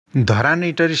धरान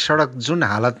इटरी सडक जुन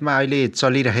हालतमा अहिले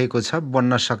चलिरहेको छ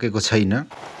बन्न सकेको छैन।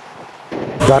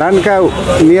 धरानका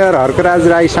मेयर हर्कराज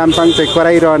राई साम्पाङ चाहिँ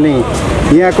कराइरहने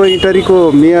यहाँको इटरीको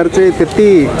मेयर चाहिँ त्यति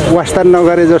वास्ता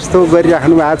नगरे जस्तो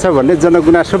गरिराख्नु भएको छ भन्ने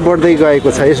जनगुनासो बढ्दै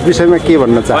गएको छ। यस विषयमा के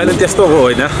भन्न चाहनुहुन्छ? होइन त्यस्तो हो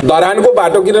होइन। धरानको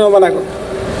बाटो किन नबनाएको?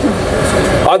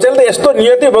 अचेल त यस्तो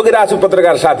नियति बोकिरहेको छु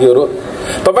पत्रकार साथीहरू,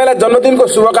 तपाईलाई जन्मदिनको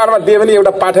शुभकामना दिए भने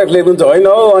एउटा पाठक लेख्नुहुन्छ होइन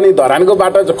हो अनि धरानको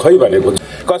बाटो चाहिँ खै भनेको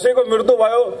कसैको मृत्यु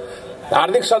भयो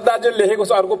हार्दिक श्रद्धाञ्जली लेखेको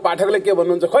छ, अर्को पाठकले के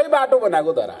भन्नुहुन्छ खै बाटो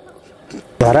बनाएको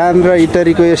धरान र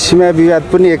इटरीको यो सीमा विवाद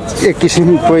पनि एक किसिम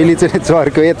पहिले चाहिँ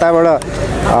चर्को यताबाट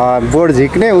बोर्ड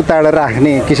झिक्ने उताबाट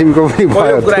राख्ने किसिमको पनि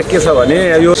भयो। कुरा के छ भने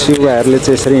यो युवाहरूले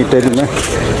चाहिँ यसरी इटरीमा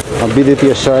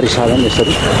विद्युतीय सवारी साधन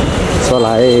यसरी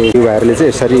चलाए, युवाहरूले चाहिँ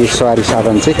यसरी सवारी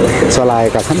साधन चाहिँ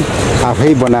चलाएका छन्,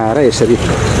 आफै बनाएर यसरी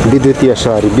विद्युतीय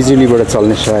सवारी बिजुलीबाट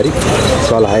चल्ने सवारी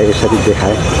चलाए, यसरी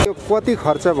देखाए। यो कति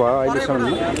खर्च भयो अहिलेसम्म?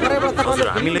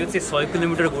 हामीले चाहिँ 100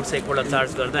 किलोमिटर गुड्छ एकपल्ट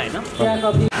चार्ज गर्दा हैन।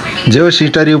 जो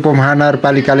इटरी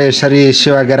उपमहानगरपालिकाले यसरी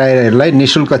सेवाग्राहीहरूलाई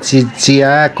निःशुल्क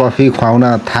चिया कफी खुवाउन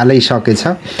थालिसकेछ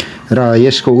र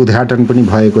यसको उद्घाटन पनि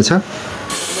भएको छ।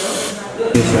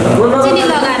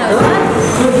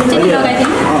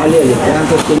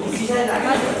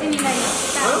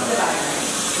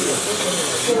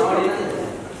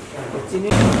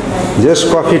 जस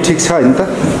कफी ठिक छ नि त?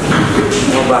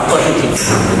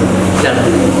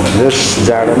 जस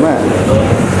जाडोमा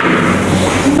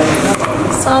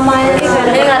समय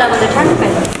 11 बजे ठ्याक्कै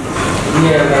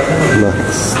ल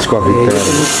कफी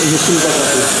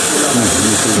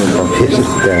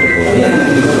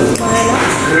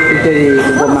इटरी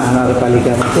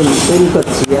उपमहानगरपालिकामा चाहिँ निःशुल्क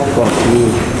चिया कफी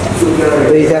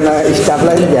दुईजना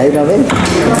स्टाफलाई भ्याइ नभए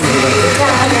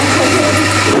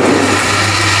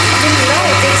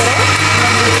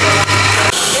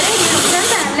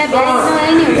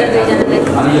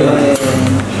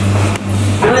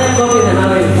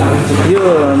यो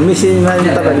मिसिनमा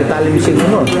तपाईँहरूले तालिम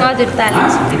सिक्नु? हजुर तालिम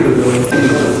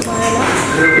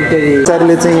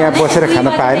कर्मचारीले चाहिँ यहाँ बसेर खान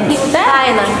पाएन?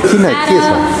 किन के छ?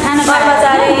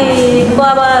 कर्मचारीको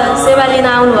अब सेवा लिन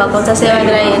आउनु भएको हुन्छ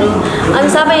सेवाग्राहीहरू, अनि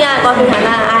सबै यहाँ कफी खान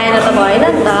आएर त भएन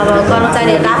नि त। अब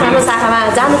कर्मचारीहरू आफ्नो शाखामा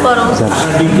जानु पर्यो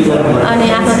अनि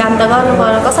आफ्नो काम त गर्नु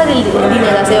पर्यो, कसरी दिने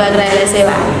त सेवाग्राहीलाई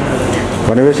सेवा?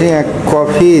 भनेपछि यहाँ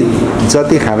कफी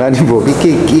जति खाँदा नि भयो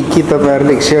कि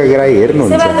तपाईँहरूले सेवाग्राही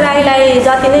हेर्नुहुन्छ? सेवाग्राहीलाई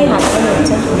जति नै खाँदा पनि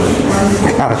हुन्छ,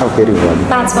 फेरि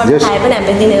 5 वर्ष खाए पनि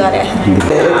हामीले दिने गरे।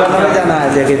 91जना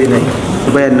आज एकै दिनै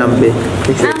 92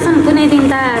 कुनै दिन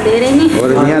त धेरै नै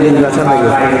यहाँ दिन गर्छ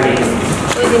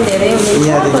कोही दिन धेरै हुन्छ,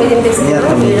 कोही दिन त्यस्तो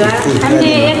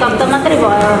हामीले एक हप्ता मात्रै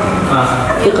भयो।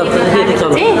 एक हप्ता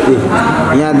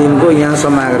यहाँ दिनको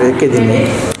यहाँसम्म आएर एकै दिन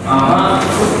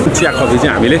चिया कफी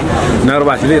चाहिँ हामीले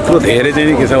नगरवासीले यत्रो धेरै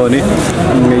चाहिँ के छ भने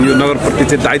यो नगरप्रति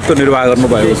चाहिँ दायित्व निर्वाह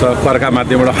गर्नुभएको छ। करका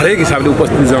माध्यमबाट हरेक हिसाबले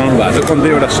उपस्थिति जनाउनु भएको छ, कम्ती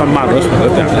एउटा सम्मान होस् भनेर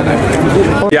त्यहाँ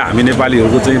यहाँ हामी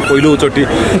नेपालीहरूको चाहिँ पहिलोचोटि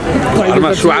घरमा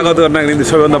स्वागत गर्नको निम्ति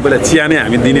सबैभन्दा पहिला चिया नै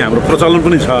हामी दिने हाम्रो प्रचलन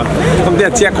पनि छ। कम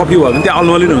त्यहाँ चिया कफी भयो भने त्यहाँ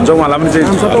अलमली हुन्छ, उहाँलाई पनि चाहिँ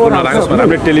नराखोस् भनेर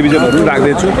हामीले टेलिभिजनहरू पनि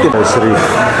राख्दैछु। यसरी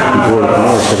बोर्ड पनि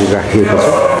यसरी राखिएको छ।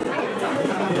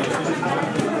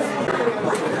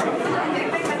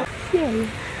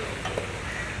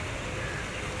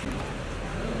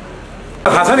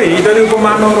 थाहा छ नि इटरी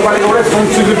उपमहानगरपालिकाबाटै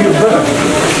संस्कृति हुन्छ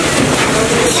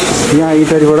यहाँ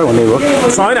इटरीबाट हुने भयो।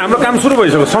 होइन हाम्रो काम सुरु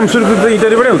भइसक्यो, संस्कृति त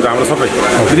इटरीबाटै हुन्छ हाम्रो सबै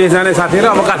विदेश जाने साथीहरू।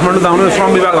 अब काठमाडौँ त आउनु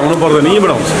श्रम विभाग आउनु पर्दैन,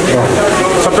 यहीँबाट आउँछ,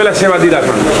 सबैलाई सेवा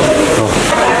दिइरहेको छ।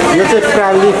 यो चाहिँ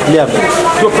प्राविधिक ल्याब,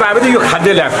 यो प्राविधिक यो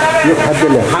खाद्य ल्याब, यो खाद्य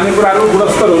ल्याब खानेकुराहरू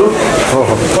गुणस्तरहरू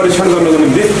परीक्षण गर्नको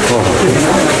निम्ति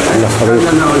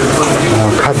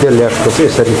खाद्य ल्याबको चाहिँ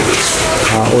यसरी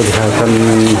उद्घाटन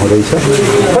हुँदैछ।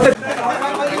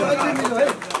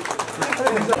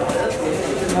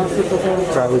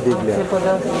 प्राविधिक ल्याब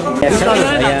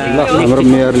हाम्रो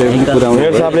मेयरले पनि पुऱ्याउनु,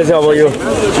 मेयर साहबले चाहिँ अब यो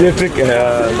इलेक्ट्रिक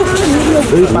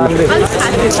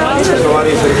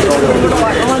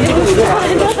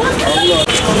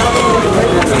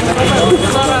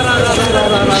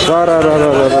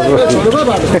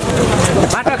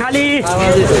बाटो खाली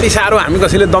यति साह्रो हामी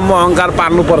कसैले दम्म अहङ्कार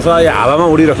पार्नुपर्छ या हावामा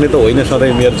उडिराख्ने त होइन।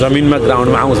 सधैँ मेयर जमिनमा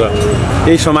ग्राउन्डमा आउँछ,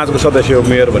 यही समाजको सदस्य हो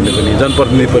मेयर भन्ने पनि,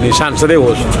 जनप्रतिनिधि पनि, सांसदै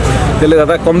होस्। त्यसले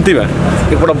गर्दा कम्तीमा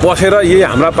एकपल्ट बसेर यही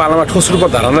हाम्रा पालामा ठोस रूपमा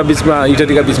धरान र बिचमा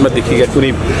इटरीका बिचमा देखिएका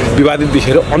कुनै विवादित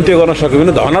विषयहरू अन्त्य गर्न सक्यो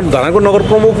भने धरानको नगर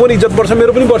प्रमुख पनि इज्जत बढ्छ,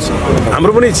 मेरो पनि बढ्छ,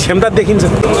 हाम्रो पनि क्षमता देखिन्छ।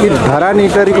 धरान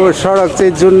इटरीको सडक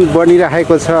चाहिँ जुन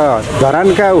बनिरहेको छ,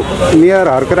 धरानका मेयर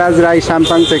हर्कराज राई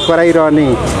साम्पाङ चाहिँ कराइरहने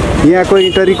यहाँको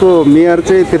इटरीको मेयर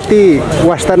चाहिँ त्यति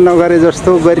वास्ता नगरे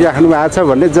जस्तो गरिराख्नु भएको छ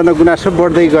भन्ने जनगुनासो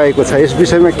बढ्दै गएको छ। यस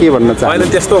विषयमा के भन्न चाहनुहुन्छ?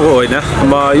 होइन त्यस्तो हो होइन,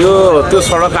 यो त्यो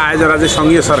सडक आयोजना चाहिँ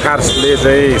सङ्घीय सरकारले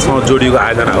चाहिँ सँग जोडिएको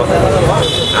आयोजना हो।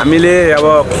 हामीले अब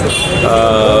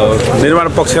निर्माण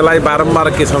पक्षलाई बारम्बार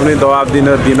के छ भने दबाब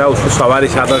दिन उसको सवारी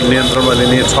साधन नियन्त्रणमा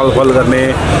लिने छलफल गर्ने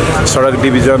सडक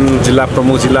डिभिजन, जिल्ला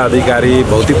प्रमुख, जिल्ला अधिकारी,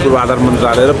 भौतिक पूर्वाधार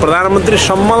मन्त्रालय र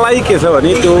प्रधानमन्त्रीसम्मलाई के छ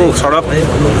भने त्यो सडक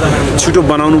छिटो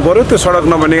बनाउनु पर्यो। त्यो सडक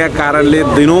नबनेका कारणले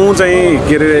दिनौँ चाहिँ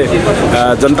के अरे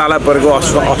जनतालाई परेको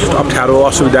अप्ठ्यारो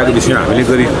असुविधाको विषयमा हामीले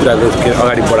गरी कुराको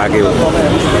अगाडि बढाएकै हो।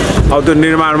 अब त्यो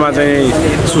निर्माणमा चाहिँ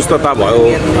सुस्तता भयो,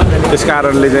 त्यस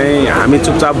कारणले चाहिँ हामी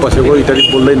चुपचाप बसेको, इटरी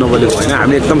बोल्दै नबोलेको होइन,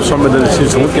 हामी एकदम संवेदनशील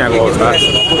छौँ त्यहाँको अवस्था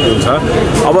हुन्छ।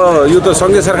 अब यो त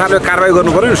सङ्घीय सरकारले कारवाही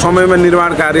गर्नु पऱ्यो नि, समयमा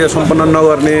निर्माण कार्य सम्पन्न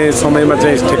नगर्ने, समयमा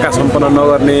चाहिँ ठेक्का सम्पन्न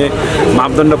नगर्ने,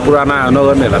 मापदण्ड पुरा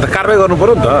नगर्नेहरूलाई त कारवाही गर्नु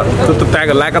पऱ्यो नि त। त्यो त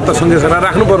त्यहाँको लायकत त सङ्घीय सरकार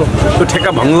राख्नु पऱ्यो। त्यो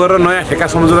ठेक्का भङ्ग गरेर नयाँ ठेक्का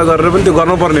सम्झौता गरेर पनि त्यो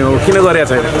गर्नुपर्ने हो, किन गरेका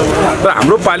छैन? तर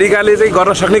हाम्रो पालिकाले चाहिँ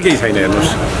गर्न सक्ने केही छैन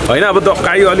हेर्नुहोस् होइन। अब त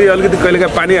अलिकति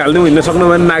कहिलेकाहीँ पानी हाल्नु हिँड्न सक्नु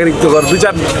भने नागरिक त्यो गरेर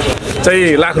 2-4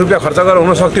 चाहिँ लाख रुपियाँ खर्च गरेर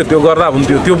हुनसक्थ्यो, त्यो गर्दा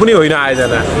हुन्थ्यो। त्यो पनि होइन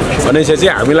आयोजना भनेपछि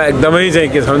चाहिँ हामीलाई एकदमै चाहिँ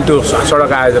के छ भने त्यो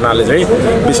सडक आयोजनाले चाहिँ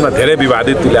बिचमा धेरै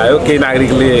विवादित तुल्यायो। केही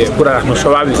नागरिकले कुरा राख्नु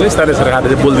स्वाभाविक हो, स्थानीय सरकारले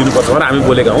चाहिँ बोलिदिनुपर्छ भनेर हामी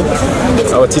बोलेका हौँ।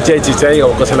 अब चिच्याइ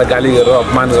अब कसैलाई गाली गरेर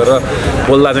अपमान गरेर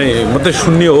बोल्दा चाहिँ मात्रै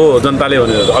सुन्ने हो जनताले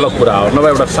भनेर अलग कुरा हो। नभए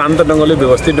एउटा शान्त ढङ्गले,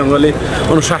 व्यवस्थित ढङ्गले,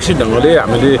 अनुशासित ढङ्गले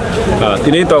हामीले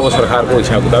तिनै तहको सरकारको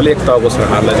हिसाब किताबले एक तहको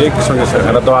सरकारलाई चाहिँ सङ्घीय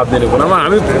सरकारलाई दबाब दिने कुरामा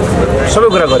हामी सबै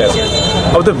कुरा गरेका छौँ।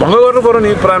 अब त्यो भङ्ग गर्नु पऱ्यो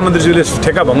नि, प्रधानमन्त्रीज्यूले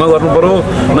ठेक्का भङ्ग गर्नु पऱ्यो,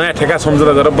 नयाँ ठेक्का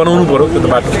सम्झौता गरेर बनाउनु पऱ्यो। त्यो त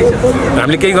बाटो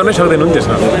हामीले केही गर्नै सक्दैनौँ नि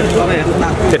त्यसमा,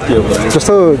 त्यति हो।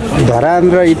 जस्तो धरान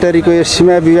र इटरीको यो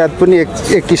सीमा विवाद पनि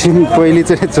एक किसिम पहिले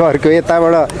चाहिँ चर्क्यो,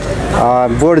 यताबाट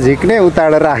बोर्ड झिक्ने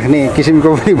उताबाट राख्ने किसिमको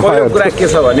पनि भयो। कुरा के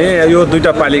छ भने यो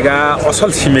दुईटा पालिका असल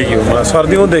छिमेकी हो।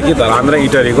 सर्दियौँदेखि धरान र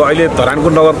इटरीको, अहिले धरानको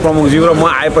नगर प्रमुखज्यू र म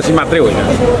आएपछि मात्रै होइन,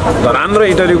 धरान र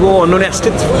इटरीको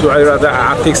अन्योन्याश्रित एउटा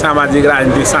आर्थिक, सामाजिक,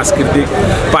 राजनीतिक, सांस्कृतिक,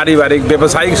 पारिवारिक,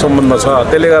 व्यावसायिक सम्बन्ध छ।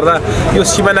 त्यसले गर्दा यो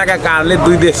सिमानाका कारणले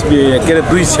दुई देश के अरे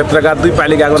दुई क्षेत्रका दुई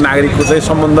पालिकाको नागरिकको चाहिँ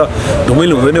सम्बन्ध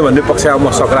धुमिल हुँदैन भन्ने पक्षमा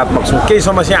म सकारात्मक छु। केही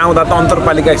समस्या आउँदा त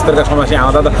अन्तरपालिका स्तरका समस्या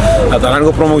आउँदा त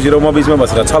धरानको प्रमुखज्यू र म बिचमा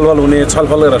बसेर छलफल हुने,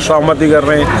 छलफल गरेर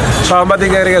सहमति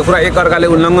गरेका कुरा एकअर्काले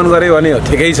उल्लङ्घन गर्यो भने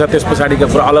ठिकै छ, त्यस पछाडिको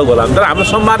कुरा अलग होला। तर हाम्रो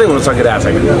संवादै हुन सकिरहेको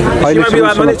छैन। सीमा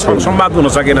विवादमा नि संवाद हुन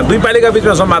सकेन, दुई पालिका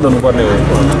बिचमा संवाद हुनुपर्ने हो।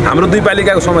 हाम्रो दुई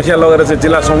पालिकाको समस्या लगेर चाहिँ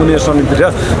जिल्ला समन्वय समिति र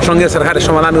सङ्घीय सरकारले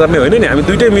समाधान गर्ने होइन नि। हामी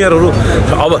दुइटै मेयरहरू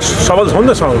अब सबल छौँ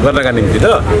नि गर्नका निम्ति त,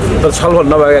 तर छलफल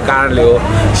नभएका कारणले हो।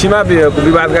 सीमा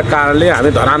विवादका कारणले हामी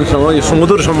धरानसँग यो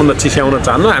सुमधुर सम्बन्ध चिस्याउन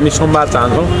चाहन्छौँ। हामी संवाद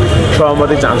चाहन्छौँ,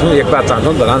 सहमति चाहन्छौँ, एकता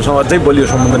चाहन्छौँ, धरानसँग अझै बलियो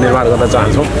सम्बन्ध निर्माण गर्न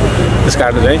चाहन्छौँ। त्यस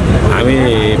कारणले चाहिँ हामी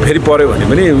फेरि पऱ्यो भने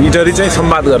पनि इटरी चाहिँ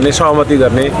संवाद गर्ने, सहमति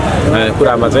गर्ने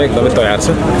कुरामा चाहिँ एकदमै तयार छ।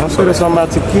 खास गरेर संवाद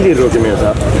चाहिँ के रोक्ने छ?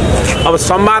 अब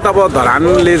संवाद अब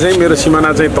धरानले चाहिँ मेरो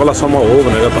सिमाना चाहिँ तलसम्म हो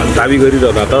भनेर दाबी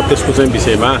गरिरहँदा त त्यसको चाहिँ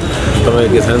विषयमा तपाईँ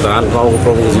के छ भने धरान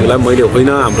प्रमुखज्यूलाई मैले होइन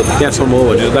हाम्रो त्यहाँसम्म हो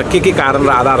भनेर के कारण र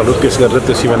आधारहरू पेश गरेर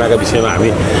त्यो सिमानाका विषयमा हामी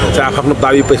चाहिँ आफ्नो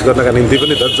दाबी पेश गर्नका निम्ति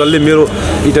पनि त जसले मेरो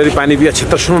इटरी पानी बिहा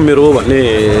क्षेत्रसम्म मेरो हो भन्ने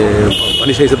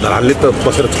भनिसकेको छ धरानले त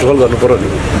बसेर छलफल गर्नु पऱ्यो नि,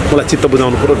 मलाई चित्त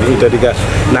बुझाउनु पऱ्यो नि। इटरीका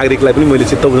नागरिकलाई पनि मैले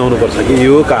चित्त बुझाउनु पर्छ कि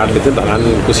यो कारणले चाहिँ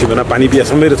धरानको सिमाना पानी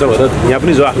बिहासम्मै रहेछ भनेर यहाँ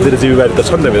पनि जवाफ दिएर जिम्मेवारी त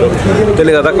छ नि त मेरो।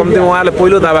 त्यसले गर्दा कम्तीमा उहाँले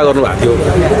पहिलो दावा गर्नुभएको थियो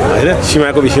होइन,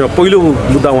 सीमाको विषयमा पहिलो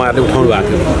मुद्दा उहाँहरूले उठाउनु भएको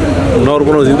थियो। नगर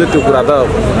प्रमुखज्यूले त्यो कुरा त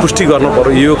पुष्टि गर्नु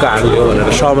पऱ्यो, यो कारणले हो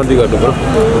भनेर सहमति गर्नु पऱ्यो।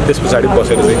 त्यस पछाडि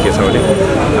बसेर चाहिँ के छ भने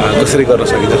कसरी गर्न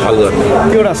सकिन्छ हल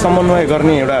गर्ने एउटा समन्वय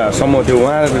गर्ने एउटा समूह थियो,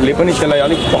 उहाँहरूले पनि त्यसलाई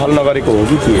अलिक पहल नगरेको हो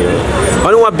कि के?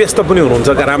 अनि उहाँ व्यस्त पनि हुनुहुन्छ,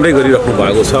 राम्रै गरिराख्नु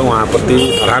भएको छ। उहाँप्रति,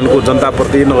 धरानको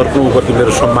जनताप्रति, नगर प्रमुखप्रति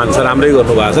मेरो सम्मान छ, राम्रै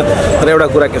गर्नुभएको छ। तर एउटा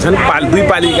कुरा के छ भने दुई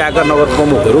पालिकाका नगर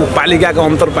प्रमुखहरू पालिकाका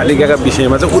अन्तरपालिकाका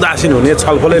विषयमा चाहिँ उदासीन हुने,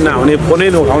 छलफलै नहुने, फोनै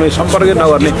नउठाउने, सम्पर्कै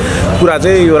नगर्ने कुरा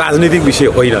चाहिँ यो राजनीतिक विषय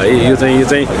होइन है। यो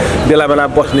चाहिँ बेला बेला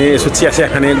बस्ने, यसो चियासिया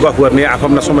खाने, गफ गर्ने,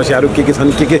 आफ्ना समस्याहरू के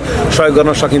छन्, के सहयोग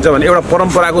गर्न सकिन्छ भने एउटा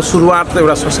परम्पराको सुरुवात,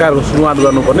 एउटा संस्कारको सुरुवात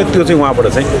गर्नुपर्ने, त्यो चाहिँ उहाँबाट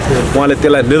चाहिँ उहाँले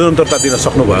त्यसलाई निरन्तरता दिन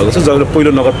सक्नुभएको छ। जसले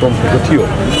पहिलो नगर प्रमुखको थियो,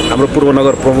 हाम्रो पूर्व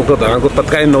नगर प्रमुख र धरानको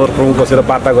तत्कालीन नगर प्रमुख बसेर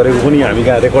वार्ता गरेको पनि हामी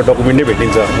कहाँ रेकर्ड डकुमेन्ट नै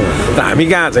भेटिन्छ। र हामी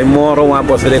कहाँ चाहिँ म र उहाँ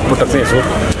बसेर एकपटक चाहिँ यसो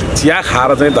चिया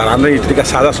खाएर चाहिँ धरान र इटरीका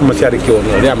साझा समस्याहरू के हुनु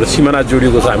भने हाम्रो सिमाना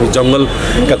जोडिएको छ, हामी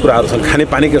जङ्गलका कुराहरू छन्,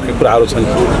 खानेपानीका कुराहरू छन्।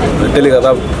 त्यसले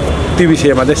गर्दा त्यो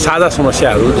विषयमा चाहिँ साझा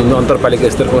समस्याहरू जुन अन्तरपालिका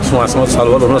स्तरको उहाँसँग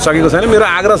छलफल हुन सकेको छैन। मेरो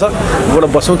आग्रह छ एउटा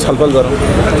बसौँ, छलफल गरौँ,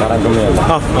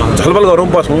 छलफल गरौँ,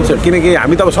 बसौँ, किनकि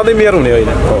हामी त अब सधैँ मेयर हुने होइन।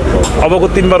 अबको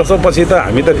 3 वर्षपछि त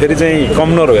हामी त फेरि चाहिँ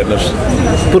कमनर हो। हेर्नुहोस्,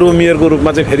 पूर्व मेयरको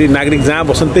रूपमा चाहिँ फेरि नागरिक जहाँ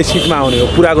बस्छन् त्यही सिटमा आउने हो,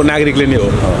 पुराको नागरिकले नै हो।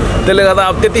 त्यसले गर्दा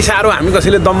अब त्यति साह्रो हामी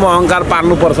कसैले दम्म अहङ्कार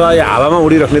पार्नुपर्छ या हावामा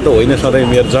उडिराख्ने त होइन। सधैँ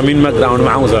मेयर जमिनमा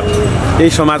ग्राउन्डमा आउँछ, यही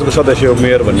समाजको सदस्य हो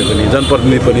मेयर भन्ने पनि,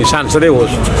 जनप्रतिनिधि पनि, सांसदै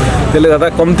होस्। त्यसले गर्दा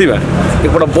कम्तीमा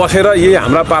एकपल्ट बसेर यही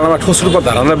हाम्रा पालामा ठोस रूपमा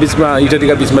धरान र बिचमा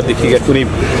इटरीका बिचमा देखिएका कुनै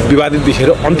विवादित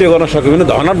विषयहरू अन्त्य गर्न सक्यो भने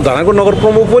धरानको नगर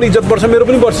प्रमुख पनि इज्जत बढ्छ, मेरो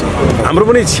पनि बढ्छ, हाम्रो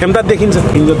पनि क्षमता देखिन्छ।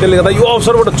 त्यसले गर्दा यो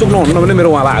अवसरबाट चुक्नुहुन्न भने मेरो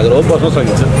उहाँलाई आग्रह हो, बस्न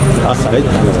सकिन्छ।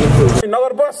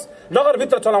 नगरबस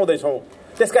नगरभित्र चलाउँदैछौँ,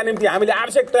 त्यसका निम्ति हामीले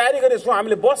आवश्यक तयारी गरेछौँ।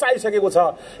 हामीले बस आइसकेको छ।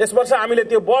 यस वर्ष हामीले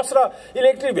त्यो बस र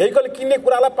इलेक्ट्रिक भेहिकल किन्ने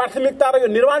कुरालाई प्राथमिकता र यो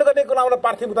निर्माण गर्ने कुरालाई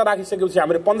प्राथमिकता राखिसकेपछि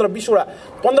हामीले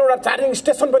 15-20वटा चार्जिङ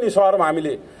स्टेसन पनि सहरमा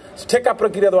हामीले ठेक्का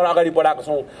प्रक्रियाद्वारा अगाडि बढाएको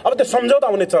छौँ। अब त्यो सम्झौता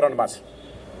हुने चरणमा छ।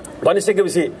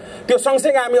 भनिसकेपछि त्यो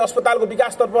सँगसँगै हामी अस्पतालको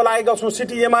विकासतर्फ लागेका छौँ।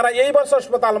 सिटी एमआरआई यही वर्ष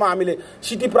अस्पतालमा हामीले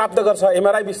सिटी प्राप्त गर्छ,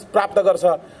 एमआरआई प्राप्त गर्छ।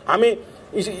 हामी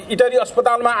इटरी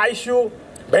अस्पतालमा ICU,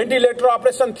 ventilator,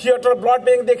 operation theatre, blood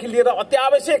ब्याङ्कदेखि लिएर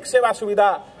अत्यावश्यक सेवा सुविधा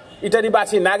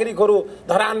इटरीवासी नागरिकहरू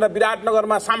धरान र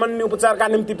विराटनगरमा सामान्य उपचारका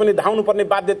निम्ति पनि धाउनुपर्ने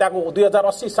बाध्यताको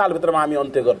 2080 सालभित्रमा हामी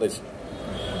अन्त्य गर्दैछौँ।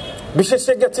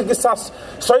 विशेषज्ञ चिकित्सा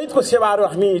सहितको सेवाहरू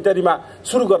हामी इटरीमा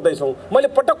सुरु गर्दैछौँ। मैले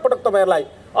पटक पटक तपाईँहरूलाई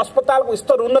अस्पतालको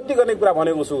स्तर उन्नति गर्ने कुरा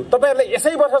भनेको छु। तपाईँहरूले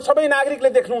यसै वर्ष सबै नागरिकले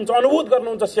देख्नुहुन्छ, अनुभूत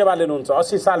गर्नुहुन्छ, सेवा लिनुहुन्छ।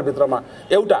 80 सालभित्रमा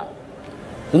एउटा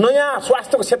नयाँ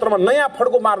स्वास्थ्यको क्षेत्रमा नयाँ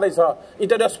फड्को मार्दैछ।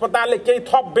 इटरी अस्पतालले केही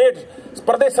थप बेड,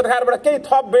 प्रदेश सरकारबाट केही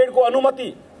थप बेडको अनुमति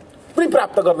पनि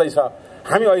प्राप्त गर्दैछ।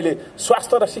 हामी अहिले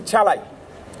स्वास्थ्य र शिक्षालाई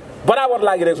बराबर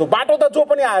लागिरहेको छौँ। बाटो त जो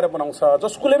पनि आएर बनाउँछ,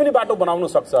 जसकोले पनि बाटो बनाउन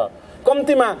सक्छ।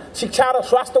 कम्तीमा शिक्षा र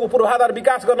स्वास्थ्यको पूर्वाधार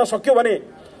विकास गर्न सक्यो भने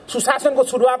सुशासनको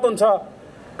सुरुवात हुन्छ,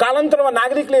 कालान्तरमा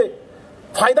नागरिकले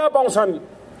फाइदा पाउँछन्।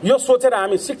 यो सोचेर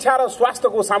हामी शिक्षा र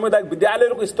स्वास्थ्यको सामुदायिक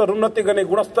विद्यालयहरूको स्तर उन्नति गर्ने,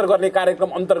 गुणस्तर गर्ने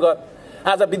कार्यक्रम अन्तर्गत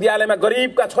आज विद्यालयमा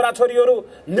गरिबका छोराछोरीहरू,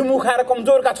 निमुखा र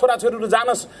कमजोरका छोराछोरीहरू जान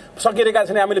सकिरहेका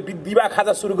छन्। हामीले दिवा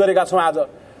खाजा सुरु गरेका छौँ। आज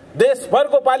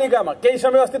देशभरको पालिकामा केही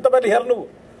समय अस्ति तपाईँले हेर्नु,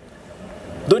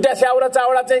 2टा स्याउरा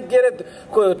चावडा चाहिँ के अरे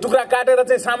टुक्रा काटेर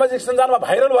चाहिँ सामाजिक सञ्जालमा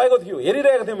भाइरल भएको थियो,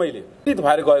 हेरिरहेको थिएँ मैले। हित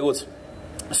भएर गएको छ।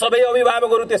 सबै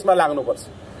अभिभावकहरू त्यसमा लाग्नुपर्छ।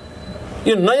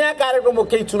 यो नयाँ कार्यक्रमको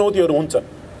केही चुनौतीहरू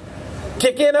हुन्छन्।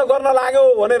 के नगर्न लाग्यो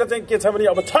भनेर चाहिँ के छ भने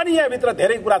अब छ नि यहाँभित्र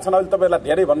धेरै कुरा छन्। अहिले तपाईँलाई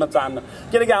धेरै भन्न चाहन्न,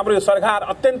 किनकि हाम्रो यो सरकार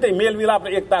अत्यन्तै मेलमिलाप र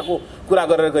एकताको कुरा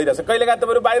गरेर गइरहेछ। कहिलेकाहीँ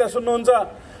तपाईँहरू बाहिर सुन्नुहुन्छ,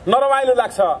 नरमाइलो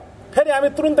लाग्छ, फेरि हामी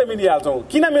तुरुन्तै मिलिहाल्छौँ।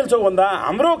 किन मिल्छौँ भन्दा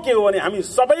हाम्रो के हो भने हामी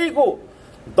सबैको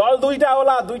दल 2टा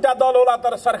होला, 2टा दल होला,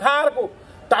 तर सरकारको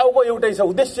टाउको एउटै छ।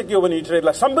 उद्देश्य के हो भने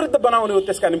इटरीलाई समृद्ध बनाउने हो।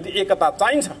 त्यसका निम्ति एकता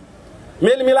चाहिन्छ,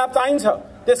 मेलमिलाप चाहिन्छ,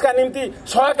 त्यसका निम्ति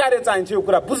सहकार्य चाहिन्छ। यो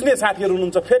कुरा बुझ्ने साथीहरू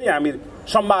हुनुहुन्छ। फेरि हामी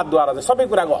संवादद्वारा चाहिँ सबै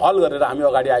कुराको हल गरेर हामी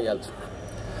अगाडि आइहाल्छौँ।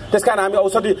 त्यसकारण हामी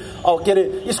औषधि के अरे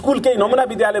स्कुल केही नमुना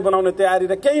विद्यालय बनाउने तयारी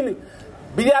र केही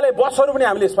विद्यालय बसहरू पनि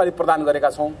हामीले यसपालि प्रदान गरेका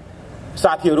छौँ।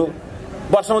 साथीहरू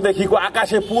वर्षौँदेखिको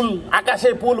आकाशे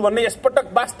पुल भन्ने यसपटक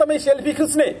वास्तवमै सेल्फी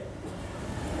खिच्ने,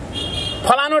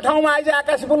 फलानो ठाउँमा आइज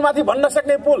आकाशे पुलमाथि भन्न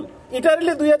सक्ने पुल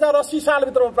इटरीले 2080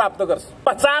 सालभित्रमा प्राप्त गर्छ।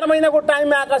 4 महिनाको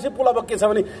टाइममा आकाशे पुल अब के छ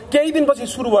भने केही दिनपछि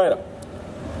सुरु भएर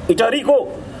इटरीको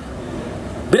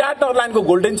विराटनगर लाइनको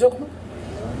गोल्डन चोकमा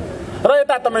र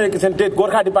यता तपाईँको के छ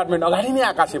गोर्खा डिपार्टमेन्ट अगाडि नै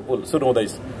आकाशे पुल सुरु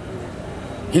हुँदैछ।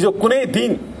 हिजो कुनै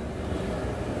दिन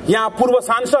यहाँ पूर्व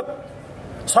सांसद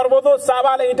सर्वोदय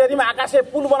साबाले इटरीमा आकाशे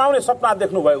पुल बनाउने सपना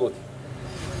देख्नुभएको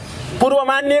थियो। पूर्व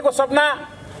मानिएको सपना,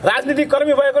 राजनीतिक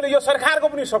कर्मी भएकोले यो सरकारको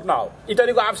पनि सपना हो,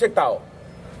 इटरीको आवश्यकता हो।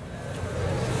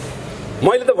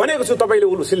 मैले त भनेको छु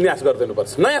तपाईँले शिलान्यास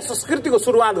गरिदिनुपर्छ, नयाँ संस्कृतिको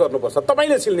सुरुवात गर्नुपर्छ,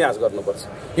 तपाईँले शिलान्यास गर्नुपर्छ।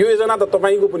 यो योजना त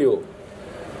तपाईँको पनि हो।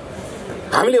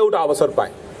 हामीले एउटा अवसर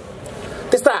पायौँ।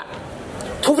 त्यस्ता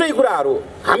थुप्रै कुराहरू।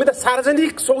 हामी त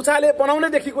सार्वजनिक शौचालय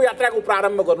बनाउनेदेखिको यात्राको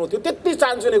प्रारम्भ गर्नु थियो, त्यति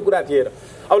चान्सुने कुरा थिएन।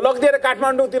 अब लगिदिएर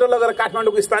काठमाडौँतिर लगेर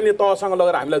काठमाडौँको स्थानीय तहसँग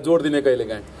लगेर हामीलाई जोड दिने,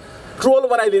 कहिलेकाहीँ ट्रोल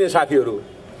बनाइदिने साथीहरू,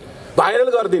 भाइरल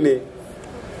गरिदिने।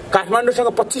 काठमाडौँसँग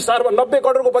 25 अर्ब 90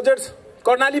 करोडको बजेट छ।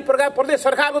 कर्णाली प्रदेश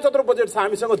सरकारको जत्रो बजेट छ।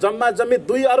 हामीसँग जम्मी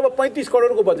 2 अर्ब 35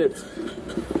 करोडको बजेट छ।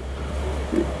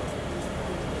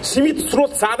 सीमित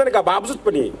स्रोत साधनका बावजुद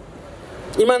पनि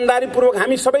इमान्दारीपूर्वक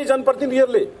हामी सबै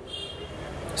जनप्रतिनिधिहरूले,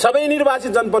 सबै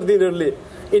निर्वाचित जनप्रतिनिधिहरूले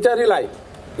इटरीलाई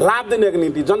लाभ दिनको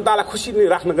निम्ति, जनतालाई खुसी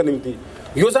राख्नका निम्ति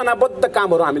योजनाबद्ध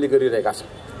कामहरू हामीले गरिरहेका छौँ।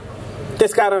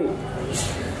 त्यसकारण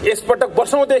यसपटक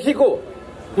वर्षौँदेखिको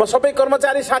म सबै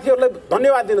कर्मचारी साथीहरूलाई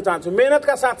धन्यवाद दिन चाहन्छु।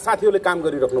 मेहनतका साथ साथीहरूले काम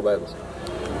गरिराख्नु भएको छ।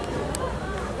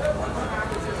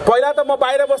 पहिला त म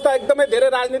बाहिर बस्दा एकदमै धेरै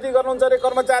राजनीति गर्नुहुन्छ अरे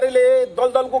कर्मचारीले,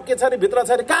 दलदलको के छ अरे भित्र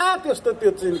छ अरे, कहाँ त्यस्तो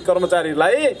त्यो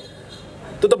कर्मचारीलाई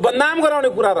त्यो त बदनाम गराउने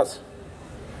कुरा रहेछ।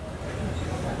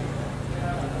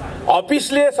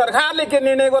 अफिसले सरकारले के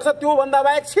निर्णय गर्छ त्योभन्दा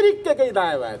बाहेक छिरिक्कै केही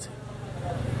दायाँ बायाँ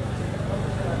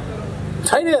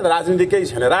छैन। राजनीति केही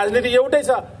छैन। राजनीति एउटै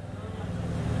छ,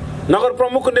 नगर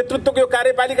प्रमुखको नेतृत्वको यो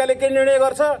कार्यपालिकाले के निर्णय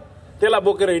गर्छ त्यसलाई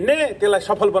बोकेर हिँड्ने, त्यसलाई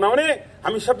सफल बनाउने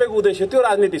हामी सबैको उद्देश्य त्यो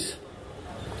राजनीति छ।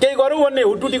 केही गरौँ भन्ने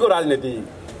हुटुटीको राजनीति,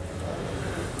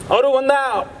 अरूभन्दा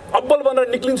अब्बल बनेर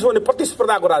निक्लिन्छु भने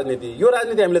प्रतिस्पर्धाको राजनीति, यो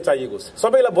राजनीति हामीले चाहिएको छ।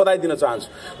 सबैलाई बधाई दिन चाहन्छु।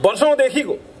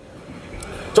 वर्षौँदेखिको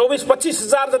 24-25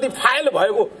 हजार जति फाइल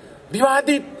भएको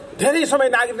विवादित धेरै समय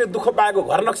नागरिकले दुःख पाएको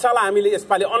घर नक्सालाई हामीले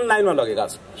यसपालि अनलाइनमा लगेका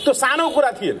छौँ। त्यो सानो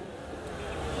कुरा थिएन।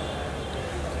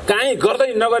 काहीँ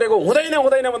गर्दै नगरेको हुँदैन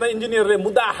भन्दा इन्जिनियरले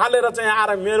मुद्दा हालेर चाहिँ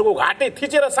आएर मेयरको घाँटी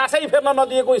थिचेर सासै फेर्न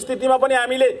नदिएको स्थितिमा पनि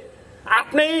हामीले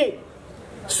आफ्नै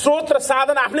स्रोत र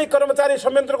साधन आफ्नै कर्मचारी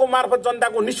संयन्त्रको मार्फत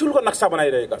जनताको निःशुल्क नक्सा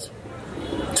बनाइरहेका छौँ।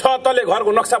 6 तले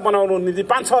घरको नक्सा बनाउनु निम्ति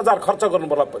 5-6 हजार खर्च गर्नु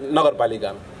पर्ला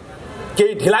नगरपालिकामा।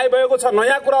 केही ढिलाइ भएको छ,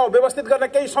 नयाँ कुरा हो, व्यवस्थित गर्न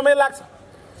केही समय लाग्छ।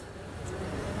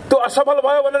 त्यो असफल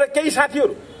भयो भनेर केही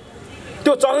साथीहरू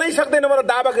त्यो चल्नै सक्दैन भनेर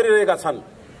दावा गरिरहेका छन्।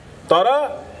 तर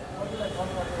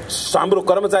हाम्रो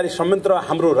कर्मचारी संयन्त्र,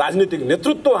 हाम्रो राजनीतिक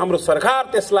नेतृत्व, हाम्रो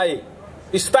सरकार त्यसलाई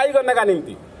स्थायी गर्नका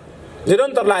निम्ति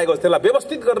निरन्तर लागेको छ। त्यसलाई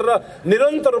व्यवस्थित गरेर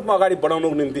निरन्तर रूपमा अगाडि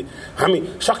बढाउनको निम्ति हामी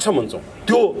सक्षम हुन्छौँ।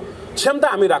 त्यो क्षमता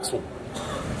हामी राख्छौँ।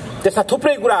 त्यस्ता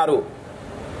थुप्रै कुराहरू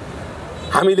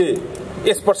हामीले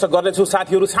यस वर्ष गर्नेछौँ।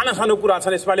 साथीहरू साना सानो कुरा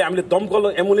छन्। यसपालि हामीले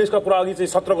दमकल एम्बुलेन्सका कुरा अघि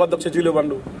चाहिँ सत्रको अध्यक्षज्यूले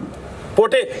भन्नु,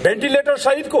 पोटे भेन्टिलेटर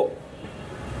सहितको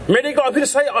मेडिकल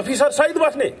अफिसर सहित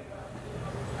बस्ने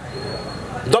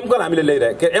दमकल हामीले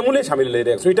ल्याइरहेको, एम्बुलेन्स हामीले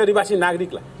ल्याइरहेको छौँ। इटरीवासी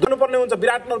नागरिकलाई गर्नुपर्ने हुन्छ,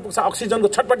 विराटनगर पुग्छ, अक्सिजनको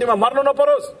छटपट्टिमा मर्न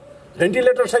नपरोस्,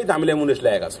 भेन्टिलेटर सहित हामीले एम्बुलेन्स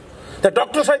ल्याएका छौँ। त्यहाँ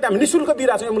डाक्टर सहित हामी निःशुल्क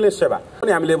दिइरहेको छौँ एम्बुलेन्स सेवा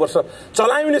पनि। हामीले वर्ष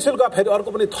चलायौँ निःशुल्क, फेरि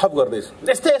अर्को पनि थप गर्दैछौँ।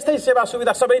 यस्तै सेवा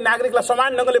सुविधा सबै नागरिकलाई समान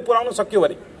ढङ्गले पुर्याउन सक्यो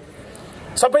भने,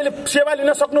 सबैले सेवा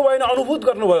लिन सक्नुभयो भने, अनुभूत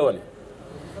गर्नुभयो भने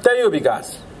त्यही हो विकास।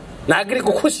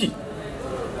 नागरिकको खुसी,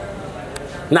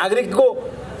 नागरिकको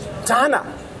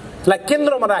चाहनालाई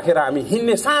केन्द्रमा राखेर हामी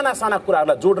हिँड्ने साना साना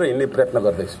कुराहरूलाई जोडेर हिँड्ने प्रयत्न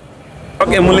गर्दैछौँ।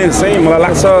 सडक एम्बुलेन्स चाहिँ मलाई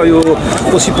लाग्छ यो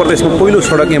कोशी प्रदेशमा पहिलो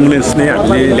सडक एम्बुलेन्स नै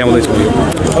हामीले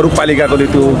ल्याउँदैछौँ। अरू पालिकाकोले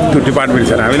त्यो डिपार्टमेन्ट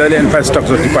छैन। हामीले अहिले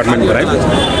इन्फ्रास्ट्रक्चर डिपार्टमेन्ट गरायौँ।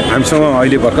 हामीसँग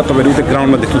अहिले भर्खर तपाईँहरू त्यो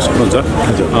ग्राउन्डमा देख्न सक्नुहुन्छ,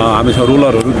 हामीसँग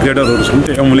रोलरहरू, ग्रेडरहरू छन्।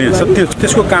 त्यो एम्बुलेन्स छ,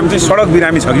 त्यसको काम चाहिँ सडक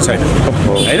बिरामी छ कि छैन,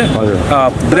 होइन?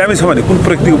 बिरामी छ भने कुन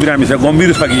प्रकृतिको बिरामी छ,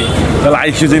 गम्भीर छ कि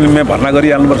त्यसलाई आइसियुमा भर्ना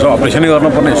गरिहाल्नुपर्छ, अपरेसनै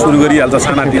गर्नुपर्ने सुरु गरिहाल्छ,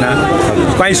 सानातिना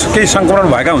केही सङ्क्रमण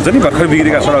भएका हुन्छ नि भर्खर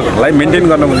बिग्रेका सडकहरूलाई मेन्टेन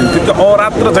गर्नको निम्ति त्यो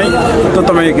अहोरात्र चाहिँ त्यो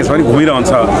तपाईँ के छ भने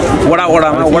घुमिरहन्छ। वडा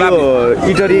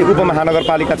इटरी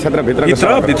उपमहानगरपालिका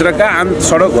क्षेत्रभित्रका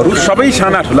सडकहरू सबै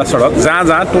साना ठुला सडक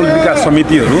जहाँ टोल विकास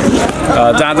समितिहरू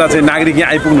जहाँ चाहिँ नागरिक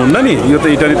यहाँ आइपुग्नुहुन्न नि, यो त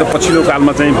इटरी त पछिल्लो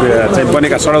कालमा चाहिँ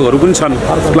बनेका सडकहरू पनि छन्,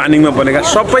 प्लानिङमा बनेका,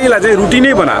 सबैलाई चाहिँ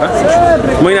रुटिनै बनाएर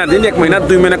महिना दिन 1 महिना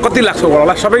 2 महिना कति लाग्छ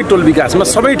होला सबै टोल विकासमा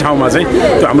सबै ठाउँमा चाहिँ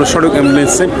त्यो हाम्रो सडक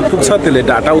एम्बुलेन्स चाहिँ पुग्छ। त्यसले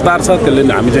डाटा उतार्छ, त्यसले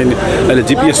हामी चाहिँ अहिले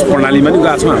जिपिएस प्रणालीमा पनि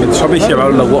गएको छौँ। हामी सबै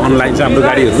सेवाहरू लगभग अनलाइन चाहिँ हाम्रो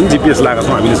गाडीहरू पनि जिपिएस लगाएको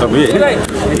छौँ हामीले सबै, होइन?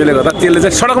 त्यसले गर्दा त्यसले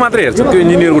चाहिँ सडक मात्रै हेर्छ। त्यो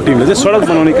इन्जिनियरको टिमले चाहिँ सडक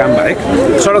बनाउने काम बाहेक,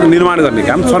 सडक निर्माण गर्ने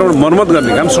काम, सडक मर्मत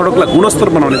गर्ने काम, सडकलाई गुणस्तर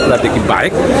बनाउने कुरादेखि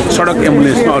बाहेक सडक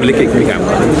एम्बुलेन्समा अरूले केही पनि काम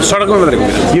गर्दैन। सडकमा मात्रै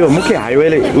यो मुख्य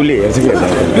हाइवेले उसले हेर्छ कि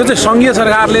यो चाहिँ सङ्घीय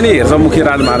सरकारले नै हेर्छ, मुख्य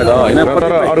राजमार्ग, होइन?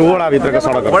 अरू वडाभित्रको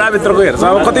सडक, वडाभित्रको हेर्छ।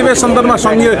 अब कतिपय सन्दर्भमा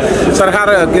सङ्घीय सरकार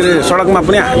के अरे सडकमा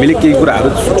पनि हामीले केही कुराहरू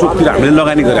चोकतिर हामीले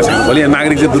लगानी गरेका छौँ। भोलि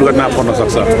नागरिक चाहिँ दुर्घटना पर्न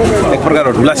सक्छ, एक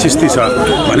प्रकारको ढुला सिस्ती छ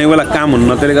भने बेला काम हुन्न,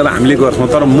 त्यसले गर्दा हामीले गर्छौँ।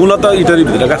 तर मूलत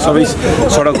इटरीभित्रका सबै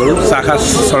सडकहरू, शाखा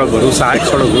सडकहरू, सहायक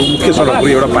सडकहरू, मुख्य सडकहरू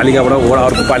एउटा पालिकाबाट वडा,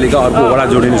 अर्को पालिका, अर्को वडा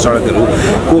जोडिने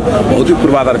सडकहरूको भौतिक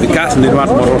पूर्वाधार विकास, निर्माण,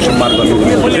 मर्मसम्मान गर्नुको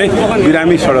निम्ति चाहिँ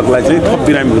बिरामी सडकलाई चाहिँ थप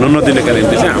बिरामी हुन नदिनका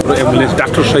निम्ति चाहिँ हाम्रो एम्बुलेन्स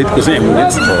डाक्टर सहितको चाहिँ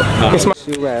एम्बुलेन्स यसमा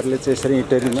युवाहरूले चाहिँ यसरी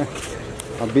इटरीमा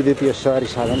विद्युतीय सवारी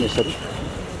साधन यसरी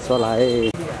चलाए।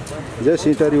 जस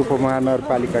इटरी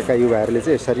उपमहानगरपालिकाका युवाहरूले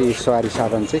चाहिँ यसरी सवारी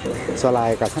साधन चाहिँ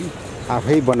चलाएका छन्।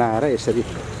 आफै बनाएर यसरी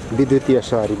विद्युतीय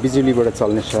सवारी, बिजुलीबाट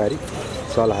चल्ने सवारी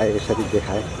चलाए, यसरी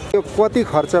देखाए। यो कति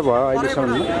खर्च भयो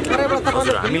अहिलेसम्म?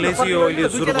 हजुर, हामीलाई चाहिँ यो अहिले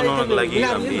सुरु बनाउनको लागि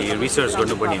हामीले रिसर्च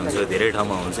गर्नुपर्ने हुन्छ, धेरै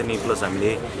ठाउँमा हुन्छ नि। प्लस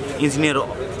हामीले इन्जिनियर,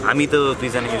 हामी त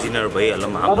 2जना इन्जिनियर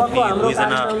भइहालौँ, हाम्रो पनि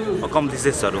 2जना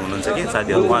कम्प्लिसेसहरू हुनुहुन्छ कि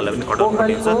साथीहरू, उहाँहरूलाई पनि खटाउनु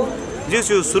पर्ने हुन्छ।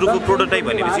 यो सुरुको प्रोटोटाइप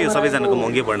भनेपछि यो सबैजनाको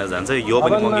महँगै पर्न जान्छ यो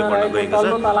पनि महँगै पर्न गएको छ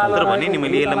तर भने नि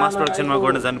मैले यसलाई मास प्रोडक्सनमा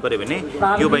गर्न जानु पऱ्यो भने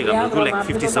यो बाइक हाम्रो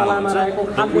 2,50,000 सम्म हुन्छ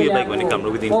र उयो बाइक भने हाम्रो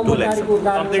विदिन 2,00,000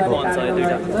 कम्प्लिट भन्छ यो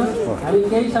दुईटा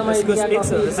यसको स्पेक्स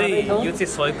चाहिँ यो चाहिँ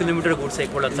 100 किलोमिटर गुड्छ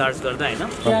एकपल्ट चार्ज गर्दा हैन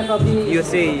यो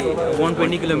चाहिँ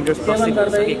 120 किलोमिटर प्लस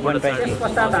गर्छ एकपल्ट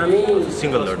चार्ज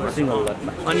सिंगल लोडमा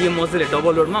अनि यो मजाले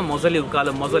डबल लोडमा मजाले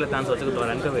उकालो मजाले तान्छ हजुरको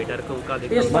धरानको भेटारको उकालो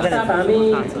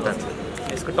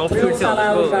यसको टप स्पिड चाहिँ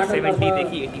हजुरको 70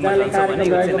 देखि 80 मा जान्छ भने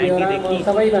यो चाहिँ 90 देखि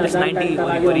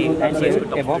 90 वरिपरि यसको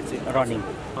टप स्पिड रनिङ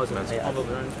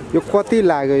यो कति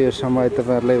लाग्यो यो समय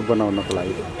तपाईहरुलाई बनाउनको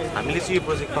लागि हामीले चाहिँ यो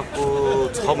प्रोजेक्ट पक्को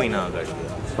 6 महिना अगाडि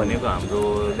भनेको हाम्रो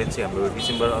लेट्स चाहिँ हाम्रो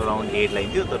डिसेम्बर अराउन्ड 8 लाइन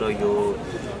थियो तर यो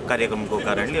कार्यक्रमको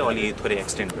कारणले अलि थोरै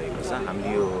एक्सटेन्ड भएको छ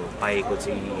हामीले यो पाएको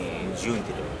चाहिँ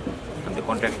जुनतिर हामीले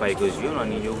कन्ट्र्याक्ट पाएको जुन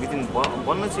अनि यो विदिन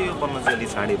बन्न चाहिँ अलि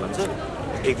चाँडै भन्छ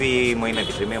 1-2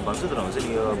 महिनाभित्रमै बन्छ तर हुन्छ नि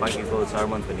यो बाँकीको 4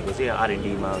 मन्थ भनेको चाहिँ R&D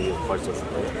मा यो खर्च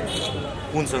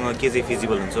कुनसँग के चाहिँ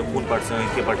फिजिबल हुन्छ कुन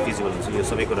पार्टसँग के पार्ट फिजिबल हुन्छ यो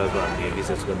सबै कुराको हामीले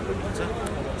रिसर्च गर्नुपर्ने हुन्छ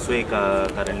सो यही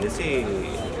कारणले चाहिँ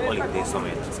अलिकति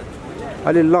समय लाग्छ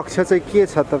अलि लक्ष्य चाहिँ के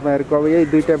छ तपाईहरुको अब यही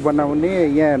दुईटा बनाउने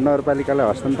यहाँ नगरपालिकालाई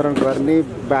हस्तान्तरण गर्ने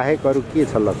बाहेक अरु के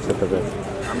छ लक्ष्य तपाईहरुको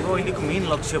हाम्रो अहिलेको मेन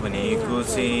लक्ष्य भनेको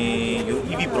चाहिँ यो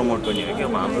इभी प्रमोट गर्ने हो कि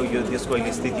अब हाम्रो यो देशको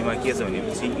अहिले स्थितिमा के छ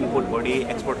भनेपछि इम्पोर्ट बढी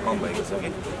एक्सपोर्ट कम भएको छ कि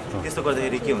त्यस्तो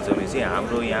गर्दाखेरि के हुन्छ भने चाहिँ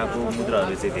हाम्रो यहाँको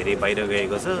मुद्राहरू चाहिँ धेरै बाहिर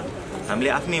गएको छ हामीले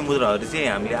आफ्नै मुद्राहरू चाहिँ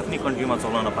हामीले आफ्नै कन्ट्रीमा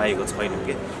चलाउन पाएको छैनौँ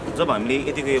कि जब हामीले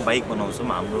यतिको यो बाइक बनाउँछौँ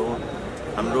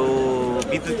हाम्रो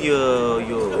विद्युतीय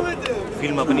यो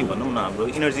फिल्डमा पनि भनौँ न हाम्रो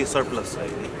इनर्जी सर्प्लस छ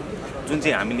अहिले जुन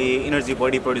चाहिँ हामीले इनर्जी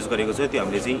बढी प्रड्युस गरेको छ त्यो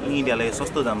हामीले चाहिँ इन्डियालाई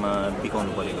सस्तो दाममा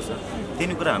बिकाउनु परेको छ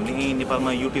त्यही कुरा हामीले यहीँ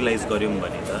नेपालमा युटिलाइज गऱ्यौँ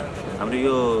भने त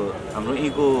हाम्रो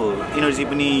यहीँको इनर्जी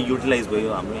पनि युटिलाइज भयो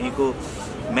हाम्रो यहीँको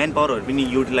म्यान पावरहरू पनि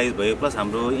युटिलाइज भयो प्लस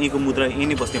हाम्रो यहीँको मुद्रा यहीँ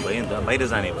नै बस्ने भयो नि त बाहिर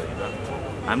जाने भएन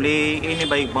हामीले यही नै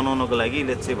बाइक बनाउनको लागि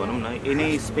लेट्स चाहिँ भनौँ न यही नै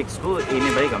स्पेक्सको यही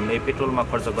नै बाइक हामीले पेट्रोलमा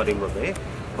खर्च गरेको भए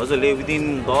हजुरले विदिन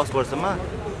 10 वर्षमा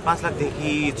 5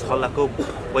 लाखदेखि 6 लाखको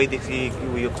वैदेशिक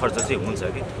उयो खर्च चाहिँ हुन्छ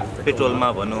कि पेट्रोलमा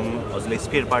भनौँ हजुरले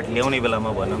स्पेयर पार्ट ल्याउने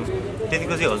बेलामा भनौँ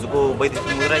त्यतिको चाहिँ हजुरको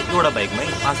वैदेशिक मुद्रा एउटा बाइकमै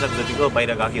 5 लाख जतिको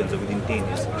बाहिर गएकै हुन्छ विदिन 10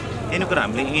 इयर्स त्यही कुरा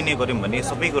हामीले यही नै गऱ्यौँ भने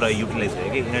सबै कुरा युटिलाइज भयो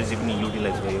कि इनर्जी पनि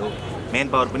युटिलाइज भयो म्यान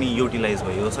पावर पनि युटिलाइज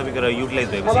भयो सबै कुरा युटिलाइज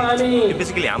भएपछि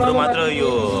बेसिकली हाम्रो मात्र यो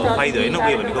फाइदा होइन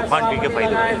उयो भनेको कन्ट्रीकै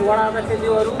फाइदा भयो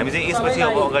हामी चाहिँ यसपछि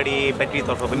अब अगाडि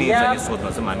ब्याट्रीतर्फ पनि जाने सोच्न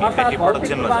छौँ हामी ब्याट्री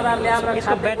प्रोडक्सनमा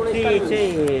यसको ब्याट्री चाहिँ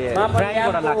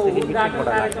ड्राईबाट लाग्छ कि लिक्विडबाट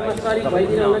लाग्छ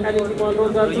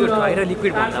यो ड्राई र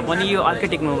लिक्विड भन्दा पनि यो अर्कै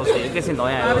टेक्नोलोजी हो एकैछिन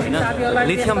नयाँ आयो होइन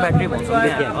लिथियम ब्याट्री भन्छौँ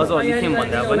अझ लिथियम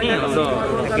भन्दा पनि अझ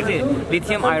के चाहिँ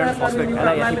लिथियम आइरन फस्फेट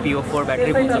या PO4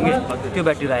 ब्याट्री भन्छौँ कि त्यो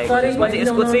ब्याट्री राखेको त्यसमा चाहिँ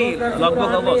यसको चाहिँ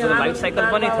लगभग अब हजुरको लाइफ साइकल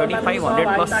पनि 3500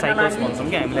 प्लस साइकल्स भन्छौँ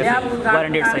कि हामीले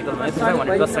वारेन्टेड साइकल भने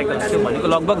 3500 प्लस साइकल्स त्यो भनेको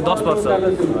लगभग 10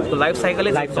 वर्षको लाइफ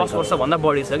साइकलै 10 वर्षभन्दा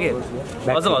बढी छ कि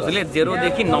अझ हजुरले 0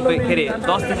 देखि 90 के अरे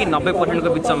 10 देखि 90% को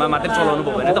बिचमा मात्रै चलाउनु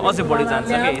भयो भने त अझै बढी जान्छ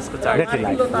कि यसको चार्ज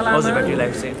हजुर ब्याट्री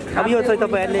लाइफ चाहिँ अब यो चाहिँ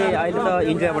तपाईँहरूले अहिले त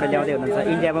इन्डियाबाट ल्याउँदै हुनुहुन्छ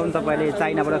इन्डियामा पनि तपाईँले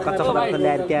चाइनाबाट कच्चा पदार्थ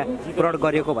ल्याएर त्यहाँ प्रडक्ट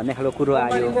गरेको भन्ने खालको कुरो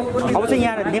आयो अब चाहिँ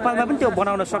यहाँ नेपालमा पनि त्यो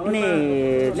बनाउन सक्ने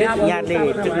यहाँले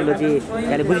टेक्नोलोजी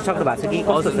यहाँले बुझिसक्नु भएको छ कि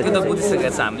कस्तो छ त्यो त बुझिसकेको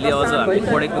छ हामीले अझ हामी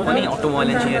पढेको पनि अटोमोबाइल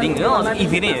इन्जिनियरिङ हो अझ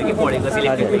इभी नै हो कि पढेको चाहिँ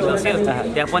इलेक्ट्रिक भेहिकल्स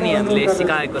त्यहाँ पनि हामीले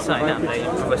सिकाएको छ होइन हामीलाई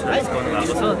प्रोफेसरले सिकाउनु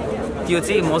भएको छ त्यो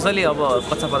चाहिँ मजाले अब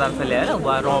कच्चा पदार्थ ल्याएर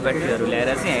वा र ब्याट्रीहरू ल्याएर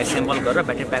चाहिँ एसेम्बल गरेर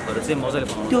ब्याट्री प्याकहरू चाहिँ मजाले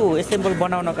बनाउँछ त्यो एसेम्बल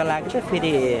बनाउनका लागि चाहिँ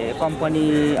फेरि कम्पनी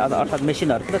अर्थात्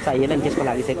मेसिनहरू त चाहिएन नि त्यसको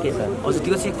लागि चाहिँ के छ हजुर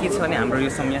त्यो चाहिँ के छ भने हाम्रो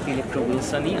यो सम्याक इलेक्ट्रो व्हिल्स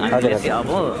छ नि हामीले चाहिँ अब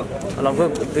लगभग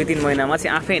 2-3 महिनामा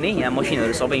चाहिँ आफै नै यहाँ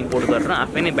मसिनहरू सबै इम्पोर्ट गरेर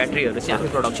आफै नै ब्याट्रीहरू चाहिँ आफै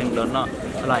प्रडक्सन गर्न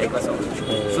लागेको छ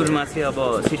सुरुमा चाहिँ अब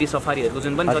सिटी सफारीहरूको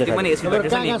जुन पनि जति पनि एसिड ब्याट्री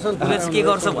छ नि उसले चाहिँ के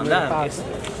गर्छ भन्दा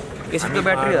एसिडको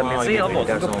ब्याट्रीहरूले चाहिँ अब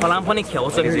हजुरको फलाम पनि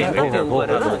ख्याउँछ कि त्यो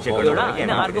एउटा होइन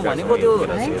अर्को भनेको त्यो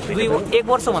 1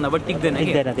 वर्षभन्दा बढी टिक्दैन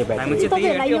कि हामी चाहिँ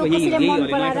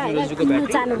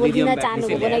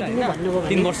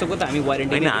 3 वर्षको त हामी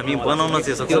वारेन्टी होइन हामी बनाउन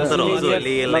चाहिँ सक्छौँ तर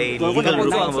हजुरहरूले यसलाई लिगल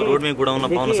रूपमा अब रोडमै गुडाउन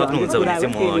पाउन सक्नुहुन्छ भने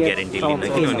चाहिँ म ग्यारेन्टी लिन्न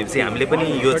किनभने चाहिँ हामीले पनि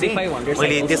यो चाहिँ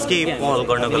अहिले त्यसकै पहल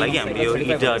गर्नको लागि हामीले यो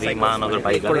इटारी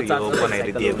महानगरपालिकाले यो बनाएर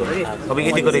दिएको अब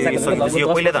यति गरेर सकेपछि यो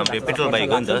पहिला त हाम्रो पेट्रोल बाइक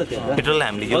हो नि त पेट्रोललाई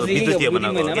हामीले यो विद्युतीय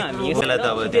बनाएको हो कि त्यसलाई त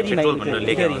अब पेट्रोल भनेर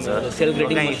लेखेको हुन्छ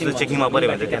कहीँ यस्तो चेकिङमा पऱ्यो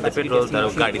भने त त्यहाँ त पेट्रोल तर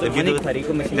गाडी त विद्युत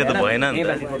त्यो त भएन नि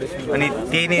त अनि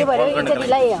त्यही नै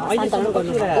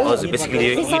हजुर बेसिकली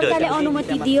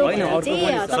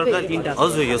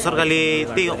हजुर यो सरकारले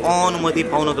त्यही अनुमति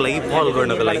पाउनको लागि पहल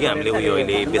गर्नको लागि हामीले उयो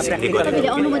अहिले बेसिकली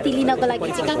गरेको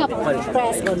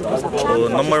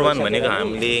नम्बर 1 भनेको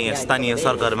हामीले स्थानीय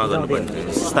सरकारमा गर्नुपर्ने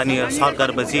स्थानीय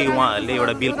सरकारपछि उहाँहरूले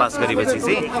एउटा बिल पास गरेपछि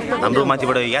चाहिँ हाम्रो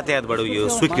माथिबाट यातायातबाट यो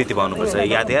स्वीकृति पाउनुपर्छ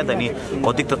यातायात अनि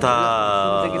भौतिक तथा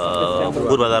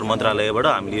पूर्वाधार मन्त्रालयबाट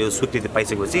हामीले यो स्वीकृति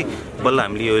पाइसकेपछि बल्ल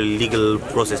हामीले यो लिगल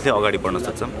प्रोसेसले अगाडि बढ्न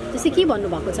सक्छौँ त्यसै के भन्नु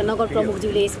भएको छ नगर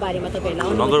प्रमुखज्यूले यस बारेमा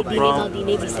तपाईहरुलाई नगर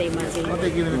नदिने विषयमा चाहिँ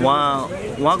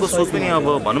उहाँको सोच पनि अब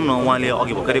भनौँ न उहाँले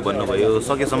अघि भर्खरै भन्नुभयो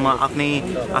सकेसम्म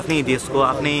आफ्नै देशको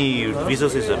आफ्नै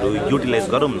रिसोर्सेसहरू युटिलाइज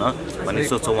गरौँ न भन्ने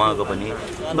सोच छ उहाँको पनि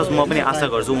प्लस म पनि आशा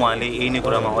गर्छु उहाँले यही नै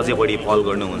कुरामा अझै बढी पहल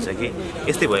गर्नुहुन्छ कि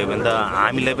यस्तै भयो भने त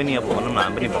हामीलाई पनि अब भनौँ न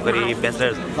हामी पनि भर्खरै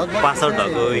ब्याचलर पास आउट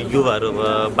भएको युवाहरू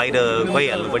बाहिर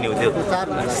गइहाल्नु पनि हो त्यो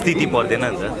स्थिति पर्दैन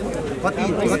नि त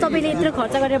तपाईले यत्रो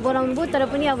खर्च गरेर बनाउनु भयो तर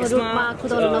पनि अब रोडमा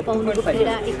कुदाउन नपाउनुको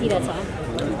पीडा एकतिर छ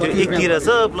त्यो एकतिर छ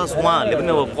प्लस उहाँहरूले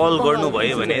पनि अब कल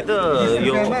गर्नुभयो भने त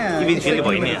यो इभेन्चुअली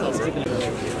भइ नै हाल्छ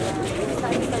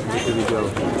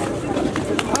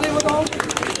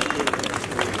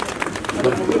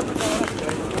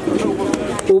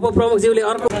उपप्रमुखज्यूले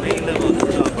अर्को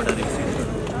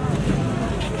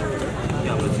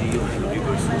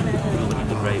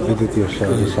विद्युतीय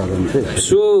सवारी साधन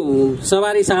सो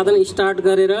सवारी साधन स्टार्ट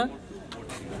गरेर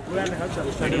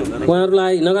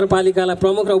उहाँहरूलाई नगरपालिकालाई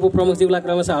प्रमुख र उपप्रमुखज्यूलाई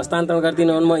क्रमशः हस्तान्तरण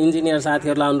गरिदिनु म इन्जिनियर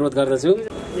साथीहरूलाई अनुरोध गर्दछु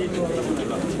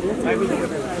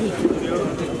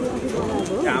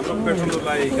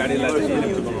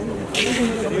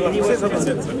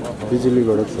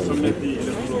बिजुलीबाट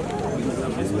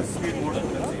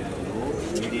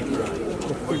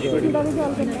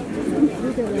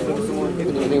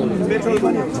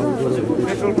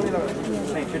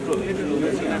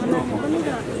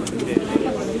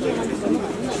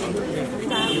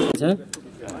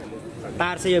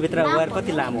तार चाहिँ यो भित्र वायर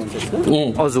कति लामो हुन्छ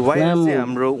हजुर वायर चाहिँ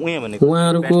हाम्रो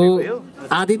उहाँहरूको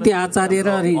आदित्य आचार्य र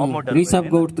ऋषभ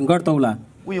गडतौला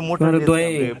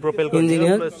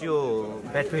इन्जिनियर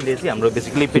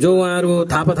जो उहाँहरू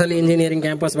थापाथली इन्जिनियरिङ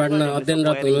क्याम्पसबाट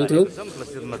अध्ययनरत हुनुहुन्थ्यो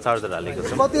चार्जर हालेको छ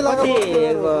कति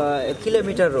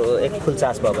किलोमिटर एक फुल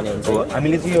चार्ज भयो भने हुन्छ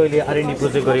हामीले चाहिँ अहिले आरएनडी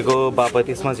प्रोजेक्ट गरेको बापत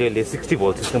यसमा चाहिँ अहिले 60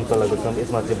 भोल्ट सिस्टम चलाएको छौँ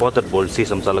यसमा चाहिँ 72 भोल्ट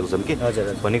सिस्टम चलाएको छौँ कि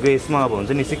भनेको यसमा अब हुन्छ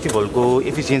नि 60 भोल्टको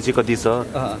एफिसियन्सी कति छ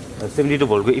 72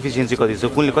 भोल्टको एफिसियन्सी कति छ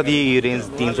कुनले कति रेन्ज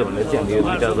दिन्छ भनेर चाहिँ हामीले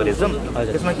विचार गरेको छौँ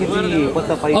यसमा के चाहिँ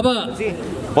पत्ता पाइ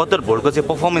 72 भोल्टको चाहिँ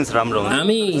पर्फर्मेन्स राम्रो हुन्छ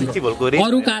हामी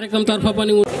अरू कार्यक्रमतर्फ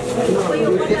पनि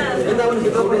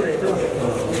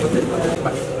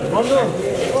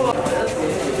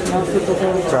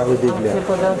प्राविधिकले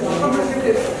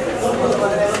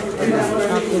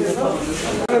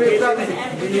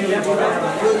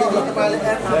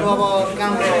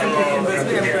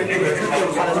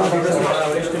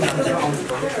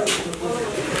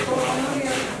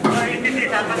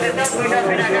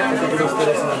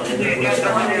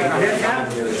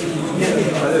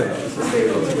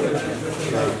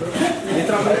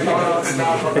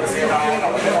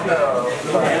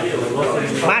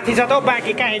माथि छ त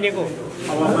बाँकी कहाँ हिँडेको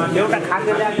एउटा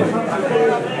खाद्य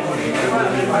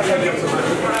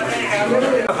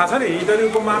थाहा छ नि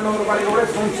इटरीको महानगरपालिकाबाटै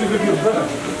स्वीकृति हुन्छ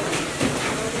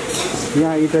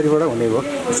यहाँ इटरीबाट हुने भयो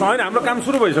होइन हाम्रो काम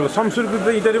सुरु भइसक्यो श्रम स्वीकृति त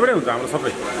इटरीबाटै हुन्छ हाम्रो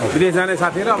सबै विदेश जाने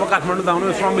साथीहरू अब काठमाडौँ त आउनु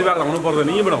श्रम विभाग हुनु पर्दैन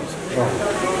यहीँबाट हुन्छ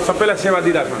सबैलाई सेवा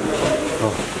दिइरहेको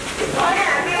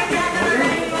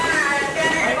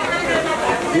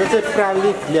यो चाहिँ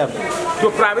प्राविधिक ल्याब त्यो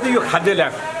प्राविधिक यो खाद्य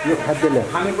ल्याब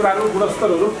खानेकुराहरू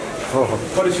गुणस्तरहरू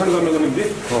परीक्षण गर्नको निम्ति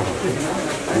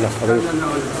ल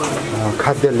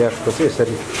खाद्य ल्याबको चाहिँ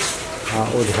यसरी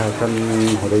उद्घाटन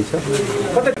हुँदैछ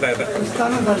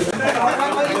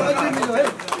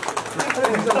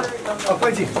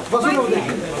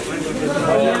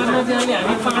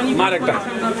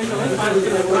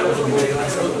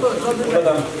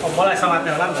मलाई समात्ने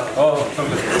होला नि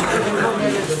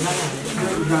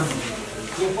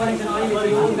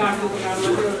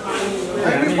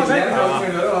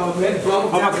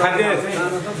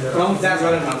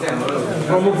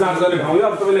प्रमुख जाँच गर्ने ठाउँ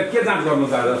अब तपाईँले के जाँच गर्नु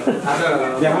चाहन्छ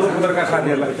देखाउनु पत्रकार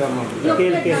साथीहरूलाई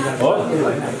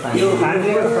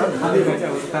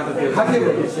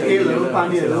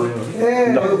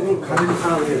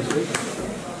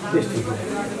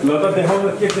ल त देखाउनु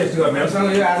के टेस्ट गर्ने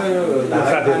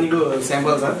पानीको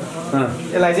स्याम्पल छ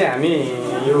यसलाई चाहिँ हामी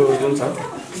यो जुन छ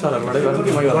सरहरूबाटै गर्छौँ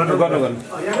कि मै गर्नु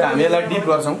हामी यसलाई डिप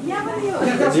गर्छौँ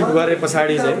डिप गरे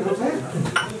पछाडि चाहिँ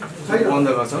बन्द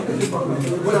गर्छौँ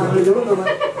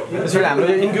त्यसपछि हाम्रो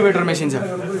यो इन्क्युबेटर मेसिन छ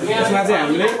त्यसमा चाहिँ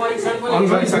हामीले अन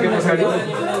गरिसके पछाडि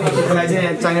यसलाई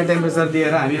चाहिँ चाहिने टेम्परेचर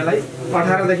दिएर हामी यसलाई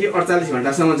 18 देखि 48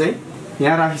 घण्टासम्म चाहिँ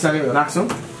यहाँ राख्छौँ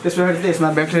त्यस पछाडि चाहिँ यसमा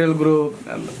ब्याक्टेरियल ग्रो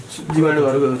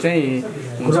जीवाणुहरू चाहिँ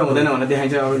हुन्छ हुँदैन भनेर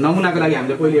देखाइन्छ अब नमुनाको लागि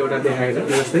हामीले पहिले एउटा देखाएको छ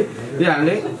जस्तै यो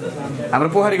हामीले हाम्रो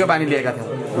पोखरीको पानी लिएका थियौँ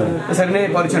त्यसरी नै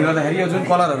परीक्षण गर्दाखेरि यो जुन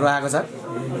कलरहरू आएको छ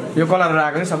यो कलरहरू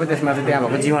आएको चाहिँ सबै त्यसमा चाहिँ त्यहाँ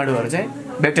भएको जीवाणुहरू चाहिँ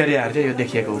ब्याक्टेरियाहरू चाहिँ यो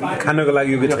देखिएको हो खानको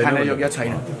लागि खान योग्य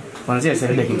छैन भनेर चाहिँ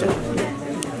यसरी देखिन्छ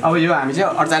अब यो हामी चाहिँ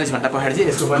 48 घण्टा पछाडि चाहिँ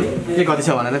यसको पनि के कति छ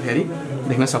भनेर फेरि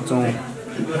देख्न सक्छौँ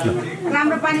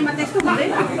राम्रो पानीमा त्यस्तो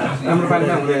हुँदैन राम्रो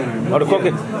पानीमा हुँदैन अरू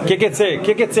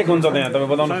के चेक हुन्छ त्यहाँ तपाईँ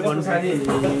बताउनु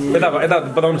यता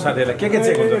बताउनु साथीहरूलाई के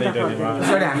चेक हुन्छ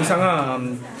त्यसरी हामीसँग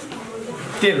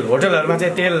तेल होटलहरूमा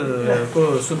चाहिँ तेलको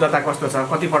शुद्धता कस्तो छ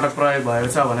कति पटक प्रयोग भएको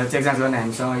छ भनेर चेक जाँच गर्ने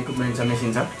हामीसँग इक्विपमेन्ट छ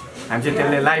मेसिन छ हामी चाहिँ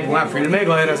त्यसले लाइभ उहाँ फिल्डमै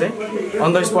गएर चाहिँ अन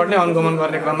द स्पट नै अनुगमन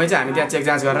गर्ने क्रममै चाहिँ हामी त्यहाँ चेक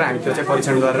जाँच गरेर हामी त्यो चाहिँ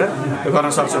परीक्षण गरेर त्यो गर्न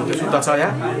सक्छौँ त्यो शुद्ध छ या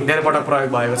धेरै पटक प्रयोग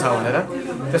भएको छ भनेर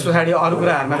त्यस पछाडि अरू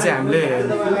कुराहरूमा चाहिँ हामीले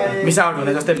मिसावट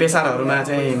हुने जस्तै बेसारहरूमा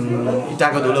चाहिँ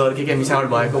इँटाको धुलोहरू के मिसावट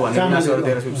भएको भन्ने गुनासोहरू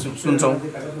धेरै सुन्छौँ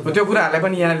त्यो कुराहरूलाई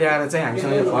पनि यहाँ ल्याएर चाहिँ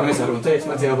हामीसँग यो फर्नेसहरू हुन्छ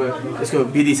यसमा चाहिँ अब यसको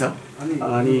विधि छ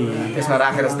अनि त्यसमा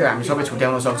राखेर चाहिँ हामी सबै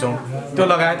छुट्याउन सक्छौँ त्यो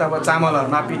लगायत अब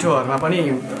चामलहरूमा पिठोहरूमा पनि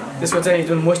त्यसको चाहिँ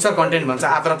जुन मोइस्चर कन्टेन्ट भन्छ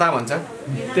आर्द्रता भन्छ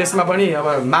त्यसमा पनि अब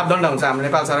मापदण्ड हुन्छ हाम्रो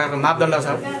नेपाल सरकारको मापदण्ड छ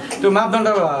त्यो मापदण्ड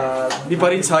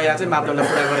विपरीत छ या चाहिँ मापदण्ड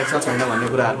पुरा गरेको छ छैन भन्ने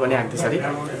कुराहरू पनि हामी त्यसरी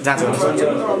जाँच गर्न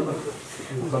सक्छौँ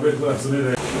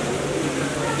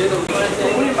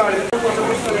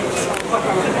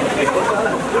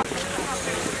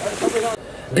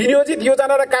विनियोजित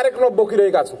योजना र कार्यक्रम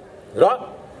बोकिरहेका छौँ र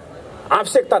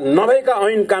आवश्यकता नभएका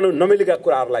ऐन कानुन नमिलेका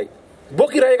कुराहरूलाई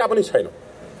बोकिरहेका पनि छैनौँ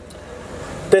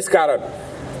त्यसकारण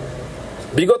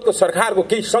विगतको सरकारको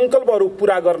केही सङ्कल्पहरू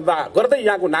पुरा गर्दै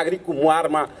यहाँको नागरिकको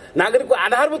मुहारमा नागरिकको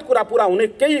आधारभूत कुरा पुरा हुने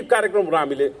केही कार्यक्रमहरू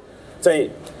हामीले चाहिँ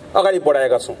अगाडि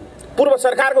बढाएका छौँ पूर्व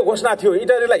सरकारको घोषणा थियो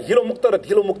इटरीलाई हिलोमुक्त र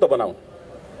ढिलोमुक्त बनाउनु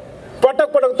पटक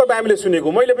पटक तपाईँ हामीले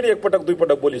सुनेको मैले पनि एकपटक दुई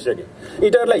पटक बोलिसकेँ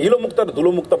इटरीलाई हिलोमुक्त र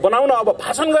धुलोमुक्त बनाउन अब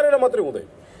भाषण गरेर मात्रै हुँदैन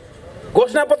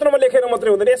घोषणापत्रमा लेखेर मात्रै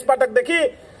हुँदैन यसपटकदेखि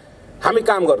हामी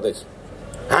काम गर्दैछौँ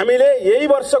हामीले यही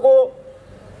वर्षको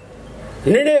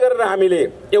निर्णय गरेर हामीले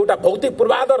एउटा भौतिक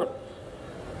पूर्वाधार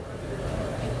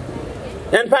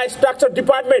इन्फ्रास्ट्रक्चर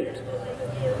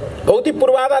डिपार्टमेन्ट भौतिक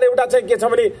पूर्वाधार एउटा चाहिँ के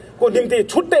छ भने को निम्ति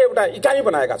छुट्टै एउटा इकाइ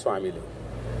बनाएका छौँ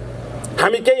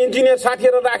हामी केही इन्जिनियर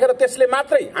साथीहरू राखेर त्यसले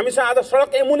मात्रै हामीसँग आज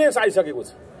सडक एम्बुलेन्स आइसकेको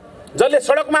छ जसले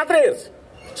सडक मात्रै हेर्छ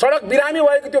सडक बिरामी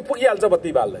भएको त्यो पुगिहाल्छ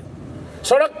बत्ती बाल्दै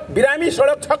सडक बिरामी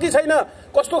सडक छ कि छैन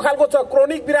कस्तो खालको छ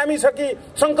क्रोनिक बिरामी छ कि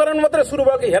सङ्कलन मात्रै सुरु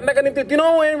भयो कि हेर्नका निम्ति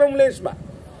दिनौँ एम्बुलेन्समा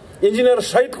इन्जिनियर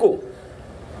सहितको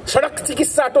सडक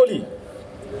चिकित्सा टोली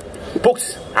पुग्छ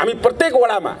हामी प्रत्येक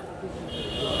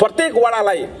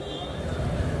वडालाई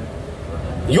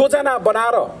योजना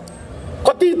बनाएर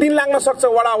कति दिन लाग्न सक्छ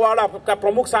वडाका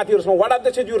प्रमुख साथीहरूसँग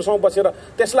वडाध्यक्षज्यूहरूसँग बसेर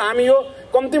त्यसलाई हामी यो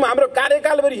कम्तीमा हाम्रो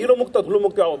कार्यकालभरि हिलोमुक्त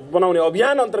धुलोमुक्त बनाउने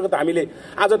अभियान अन्तर्गत हामीले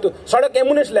आज त्यो सडक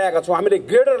एम्बुलेन्स ल्याएका छौँ हामीले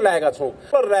ग्रेडर ल्याएका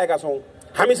छौँ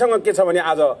हामीसँग के छ भने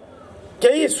आज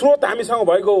केही स्रोत हामीसँग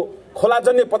भएको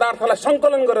खोलाजन्य पदार्थलाई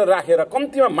सङ्कलन गरेर राखेर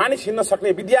कम्तीमा मानिस हिँड्न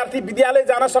सक्ने विद्यार्थी विद्यालय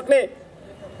जान सक्ने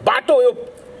बाटो यो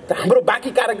हाम्रो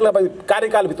बाँकी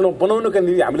कार्यकालभित्र बनाउनुको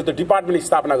निम्ति हामीले त्यो डिपार्टमेन्ट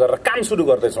स्थापना गरेर काम सुरु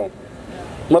गर्दैछौँ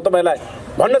म तपाईँलाई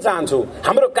भन्न चाहन्छु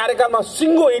हाम्रो कार्यकालमा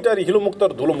सिङ्गो इटरी हिलोमुक्त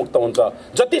र धुलोमुक्त हुन्छ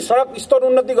जति सडक स्तर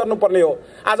उन्नति गर्नुपर्ने हो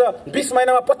आज 20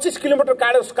 महिनामा 25 किलोमिटर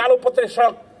कालो पत्रे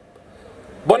सडक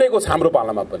बनेको छ हाम्रो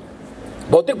पालामा पनि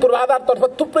भौतिक पूर्वाधारतर्फ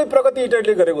थुप्रै प्रगति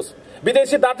इटरीले गरेको छ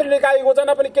विदेशी दात्री निकाय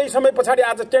योजना पनि केही समय पछाडि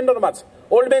आज टेन्डरमा छ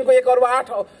ओल्ड ब्याङ्कको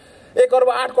 1 अर्ब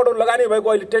 8 करोड लगानी भएको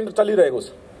अहिले टेन्डर चलिरहेको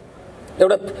छ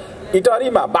एउटा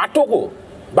इटरीमा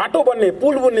बाटो बन्ने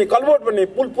पुल बन्ने कलभोट बन्ने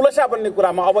पुलसा बन्ने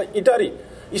कुरामा अब इटरी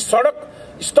सडक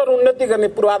स्तर उन्नति गर्ने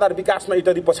पूर्वाधार विकासमा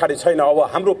इटरी पछाडि छैन अब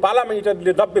हाम्रो पालामा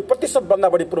इटरीले 90% भन्दा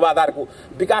बढी पूर्वाधारको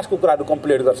विकासको कुराहरू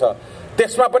कम्प्लिट गर्छ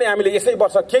त्यसमा पनि हामीले यसै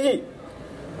वर्ष केही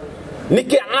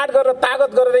निकै आँट गरेर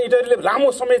तागत गरेर इटरीले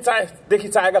लामो समयदेखि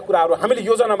चाहेका कुराहरू हामीले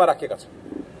योजनामा राखेका छौँ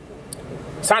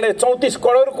 34.5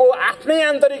 करोडको आफ्नै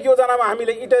आन्तरिक योजनामा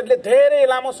हामीले इटरीले धेरै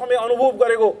लामो समय अनुभव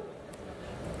गरेको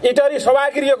इटरी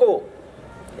सभागृहको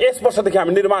यस वर्षदेखि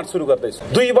हामी निर्माण सुरु गर्दैछौँ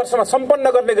 2 वर्षमा सम्पन्न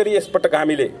गर्ने गरी यसपटक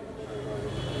हामीले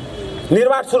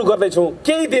निर्माण सुरु गर्दैछौँ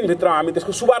केही दिनभित्र हामी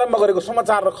त्यसको शुभारम्भ गरेको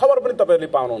समाचार र खबर पनि तपाईँहरूले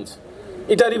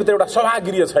पाउनुहुन्छ इटरीभित्र एउटा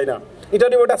सभागृह छैन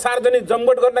इटरी एउटा सार्वजनिक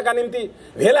जमघट गर्नका निम्ति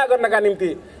भेला गर्नका निम्ति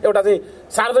एउटा चाहिँ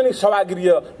सार्वजनिक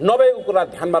सभागृह नभएको कुरा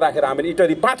ध्यानमा राखेर हामीले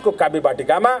इटरी 5 को काव्य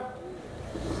बाटिकामा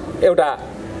एउटा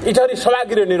इटरी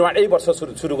सभागृह निर्माण यही वर्ष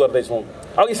सुरु गर्दैछौँ।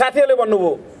 अघि साथीहरूले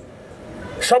भन्नुभयो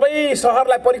सबै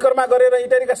सहरलाई परिक्रमा गरेर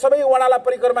इटरीका सबै वडालाई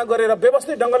परिक्रमा गरेर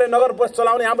व्यवस्थित ढङ्गले नगर बस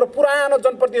चलाउने हाम्रो पुरानो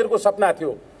जनप्रतिनिधिहरूको सपना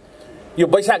थियो। यो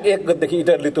वैशाख 1 गतेदेखि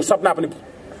इटरीले त्यो सपना पनि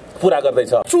पूरा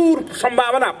गर्दैछ।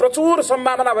 प्रचुर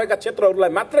सम्भावना भएका क्षेत्रहरूलाई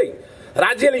मात्रै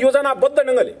राज्यले योजनाबद्ध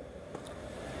ढङ्गले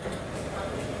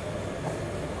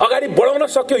अगाडि बढाउन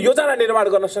सक्यो, योजना निर्माण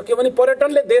गर्न सक्यो भने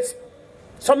पर्यटनले देश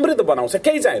समृद्ध बनाउँछ।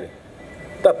 केही चाहिँदैन।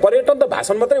 त पर्यटन त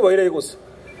भाषण मात्रै भइरहेको छ।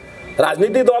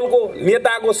 राजनीतिक दलको,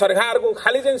 नेताको, सरकारको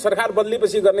खालि चाहिँ सरकार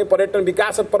बदलेपछि गर्ने पर्यटन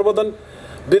विकास र प्रवर्धन,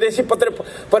 विदेशी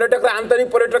पर्यटक र आन्तरिक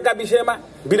पर्यटकका विषयमा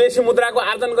विदेशी मुद्राको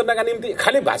आर्जन गर्नका निम्ति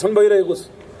खालि भाषण भइरहेको छ।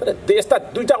 तर यस्ता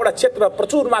दुईवटा क्षेत्र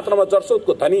प्रचुर मात्रामा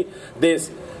जलस्रोतको धनी देश,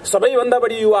 सबैभन्दा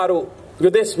बढी युवाहरू यो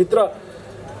देशभित्र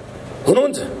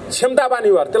हुनुहुन्छ, क्षमतावान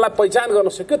युवाहरू, त्यसलाई पहिचान गर्न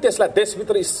सक्यो, त्यसलाई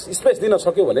देशभित्र स्पेस दिन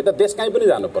सक्यो भने त देश कहीँ पनि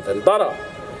जानु पर्दैन। तर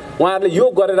उहाँहरूले यो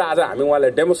गरेर आज हामी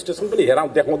उहाँलाई डेमोन्स्ट्रेसन पनि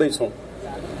देखाउँदैछौँ।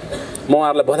 म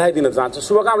उहाँहरूलाई बधाई दिन चाहन्छु,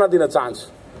 शुभकामना दिन चाहन्छु।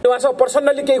 उहाँसँग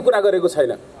पर्सनली केही कुरा गरेको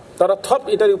छैन, तर थप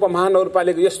इटरी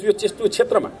उपमहानगरपालिका यस्तो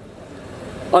क्षेत्रमा,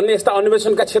 अन्य यस्ता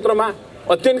अन्वेषणका क्षेत्रमा,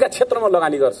 अध्ययनका क्षेत्रमा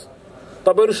लगानी गर्छ।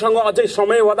 तपाईँहरूसँग अझै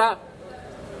समय हुँदा,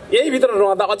 यही भित्र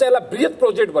रहँदा अझै यसलाई बृहत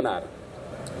प्रोजेक्ट बनाएर,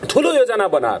 ठुलो योजना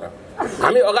बनाएर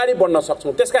हामी अगाडि बढ्न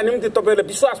सक्छौँ। त्यसका निम्ति तपाईँहरूले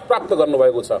विश्वास प्राप्त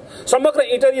गर्नुभएको छ। समग्र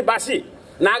इटरीवासी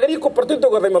नागरिकको प्रतिनिधित्व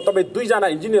गर्दै म तपाईँ दुईजना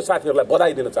इन्जिनियर साथीहरूलाई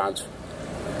बधाई दिन चाहन्छु।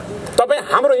 तपाईँ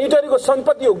हाम्रो इटरीको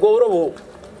सम्पत्ति हो, गौरव हो।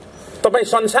 तपाईँ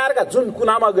संसारका जुन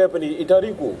कुनामा गए पनि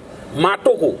इटरीको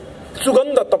माटोको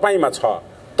सुगन्ध तपाईँमा छ।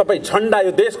 तपाईँ झन्डा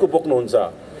यो देशको बोक्नुहुन्छ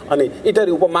अनि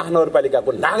इटरी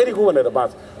उपमहानगरपालिकाको नागरिक हो भनेर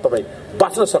तपाईँ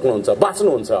बाँच्न सक्नुहुन्छ,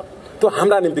 बाँच्नुहुन्छ। त्यो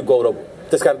हाम्रा निम्ति गौरव हो।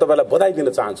 त्यसकारण तपाईँलाई बधाई दिन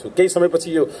चाहन्छु। केही समयपछि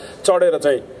यो चढेर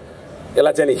चाहिँ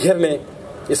यसलाई चाहिँ हेर्ने,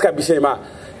 यसका विषयमा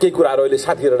केही कुराहरू अहिले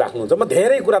साथीहरू राख्नुहुन्छ। म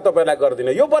धेरै कुरा तपाईँलाई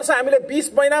गर्दिनँ। यो वर्ष हामीले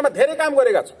 20 महिनामा धेरै काम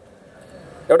गरेका छौँ।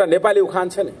 एउटा नेपाली उखान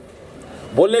छ नि,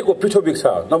 बोल्नेको पिठो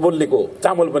बिग्छ, नबोल्नेको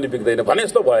चामल पनि बिग्दैन भने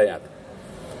जस्तो भयो। यहाँ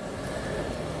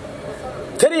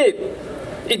फेरि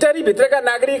इटरीभित्रका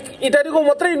नागरिक, इटरीको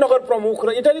मात्रै नगर प्रमुख र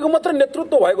इटरीको मात्रै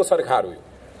नेतृत्व भएको सरकार हो।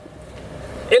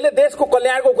 यसले देशको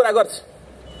कल्याणको कुरा गर्छ,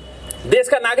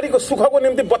 देशका नागरिकको सुखको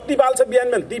निम्ति बत्ती बाल्छ, बिहान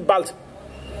बिहान दीप बाल्छ।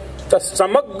 त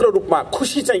समग्र रूपमा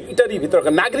खुसी चाहिँ इटरीभित्रका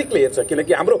नागरिकले हेर्छ,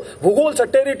 किनकि हाम्रो भूगोल छ,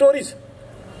 टेरिटोरी छ।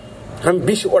 हामी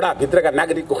 20 वडा भित्रका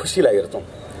नागरिकको खुसीलाई हेर्छौँ।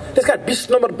 त्यसका 20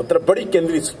 नम्बरभित्र बढी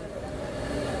केन्द्रित छ।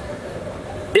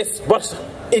 यस वर्ष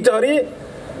इटरी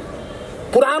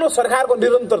पुरानो सरकारको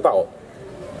निरन्तरता हो।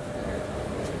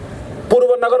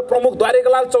 पूर्व नगर प्रमुख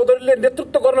द्वारिकालाल चौधरीले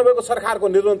नेतृत्व गर्नुभएको सरकारको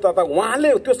निरन्तरता, उहाँले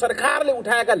त्यो सरकारले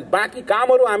उठाएका बाँकी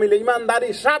कामहरू हामीले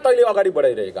इमान्दारी साथ अहिले अगाडि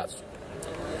बढाइरहेका छौँ।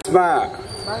 यसमा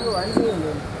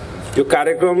यो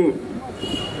कार्यक्रम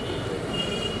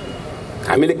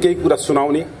हामीले केही कुरा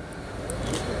सुनाउने,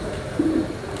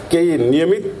 केही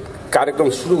नियमित कार्यक्रम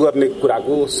सुरु गर्ने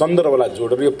कुराको सन्दर्भलाई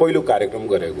जोडेर यो पहिलो कार्यक्रम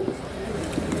गरेको।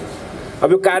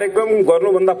 अब यो कार्यक्रम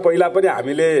गर्नुभन्दा पहिला पनि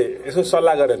हामीले यसो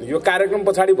सल्लाह गरेर यो कार्यक्रम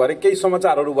पछाडि भरे केही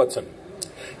समाचारहरू बच्छन्,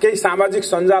 केही सामाजिक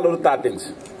सञ्जालहरू तातिन्छ।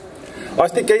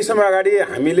 अस्ति केही समय अगाडि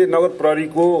हामीले नगर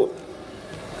प्रहरीको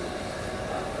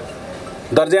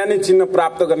दर्जानी चिन्ह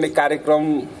प्राप्त गर्ने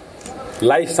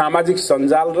कार्यक्रमलाई सामाजिक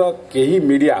सञ्जाल र केही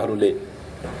मिडियाहरूले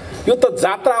यो त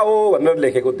जात्रा हो भनेर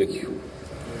लेखेको देखियो।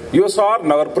 यो सहर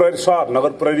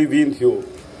नगर प्रहरी विहीन थियो।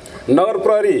 नगर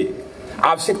प्रहरी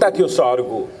आवश्यकता थियो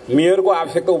सहरको, मेयरको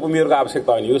आवश्यकता, उपमेयरको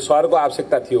आवश्यकता होइन, यो सहरको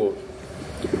आवश्यकता थियो।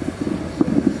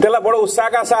 त्यसलाई बडो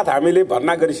उत्साहका साथ हामीले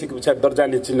भर्ना गरिसके पछाडि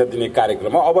दर्जानी चिन्ह दिने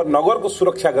कार्यक्रममा अब नगरको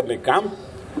सुरक्षा गर्ने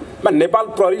काममा नेपाल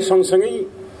प्रहरी सँगसँगै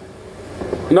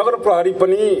नगर प्रहरी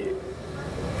पनि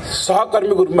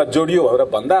सहकर्मीको रूपमा जोडियो भनेर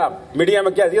भन्दा मिडियामा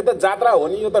के यो त जात्रा हो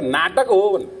नि, यो त नाटक हो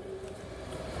भने,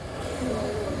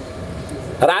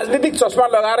 राजनीतिक चस्मा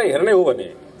लगाएर हेर्ने हो भने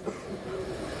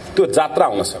त्यो जात्रा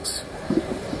हुन सक्छ।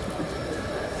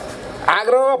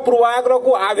 आग्रह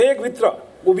पूर्वाग्रहको आवेगभित्र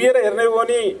उभिएर हेर्ने हो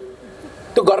भने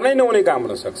त्यो गर्नै नहुने काम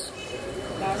हुन सक्छ।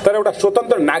 तर एउटा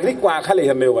स्वतन्त्र नागरिकको आँखाले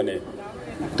हेर्ने हो भने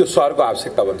त्यो सहरको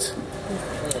आवश्यकता बन्छ।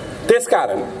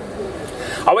 त्यसकारण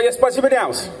अब यसपछि पनि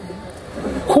आउँछ।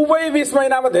 खुबै 20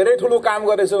 महिनामा धेरै ठुलो काम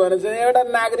गरेछ भने चाहिँ एउटा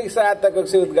नागरिक सहायता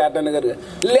कक्ष उद्घाटन गरेर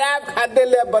ल्याब, खाद्य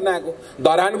ल्याब बनाएको,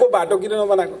 धरानको बाटो किन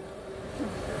नबनाएको?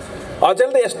 अचेल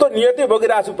त यस्तो नियति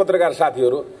भोगिरहेको छु पत्रकार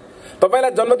साथीहरू,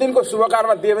 तपाईँलाई जन्मदिनको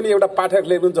शुभकामना दिए भने एउटा पाठक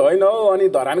लेख्नुहुन्छ होइन हो अनि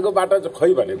धरानको बाटो चाहिँ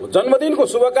खै भनेको। जन्मदिनको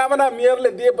शुभकामना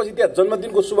मेयरले दिएपछि त्यहाँ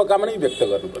जन्मदिनको शुभकामना व्यक्त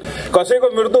गर्नु पर्यो। कसैको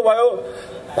मृत्यु भयो,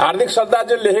 हार्दिक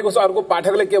श्रद्धाञ्जली लेखेको छ, अर्को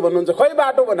पाठकले के भन्नुहुन्छ, खै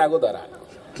बाटो बनाएको धरान।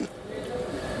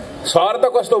 सहर त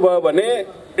कस्तो भयो भने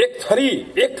एक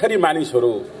थरी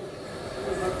मानिसहरू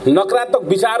नकारात्मक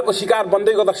विचारको शिकार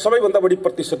बन्दै गर्दा सबैभन्दा बढी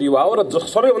प्रतिशत युवा हो र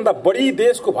सबैभन्दा बढी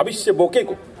देशको भविष्य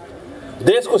बोकेको,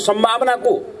 देशको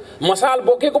सम्भावनाको मसाल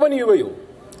बोकेको पनि युवै हो,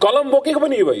 कलम बोकेको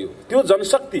पनि युवै हो। त्यो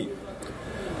जनशक्ति,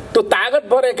 त्यो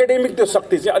तागतभर एकाडेमिक त्यो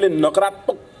शक्ति चाहिँ अहिले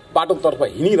नकारात्मक बाटोतर्फ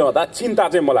हिँडिरहँदा चिन्ता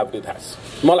चाहिँ मलाई पनि थाहा छ,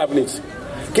 मलाई पनि छ।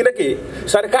 किनकि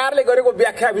सरकारले गरेको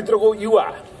व्याख्याभित्रको युवा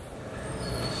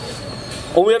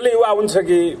उमेरले युवा हुन्छ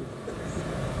कि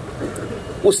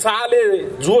उत्साहले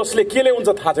जोसले केले हुन्छ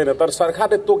थाहा छैन, तर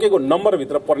सरकारले तोकेको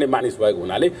नम्बरभित्र पर्ने मानिस भएको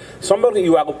हुनाले समग्र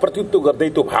युवाको प्रतिनिधित्व गर्दै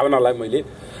त्यो भावनालाई मैले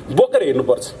बोकेर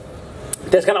हिँड्नुपर्छ।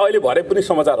 त्यसकारण अहिले भरे पनि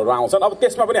समाचारहरू आउँछन्, अब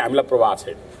त्यसमा पनि हामीलाई प्रभाव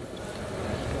छैन।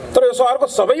 तर यो सहरको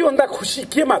सबैभन्दा खुसी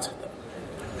केमा छ त?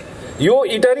 यो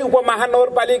इटरी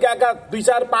उपमहानगरपालिकाका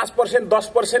 2-4-5%,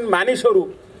 10% मानिसहरू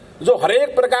जो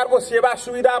हरेक प्रकारको सेवा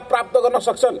सुविधा प्राप्त गर्न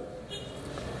सक्छन्,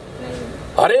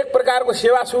 हरेक प्रकारको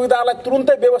सेवा सुविधालाई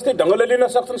तुरुन्तै व्यवस्थित ढङ्गले लिन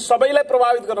सक्छन्, सबैलाई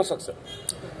प्रभावित गर्न सक्छ।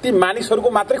 ती मानिसहरूको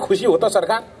मात्रै खुसी हो त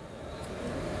सरकार?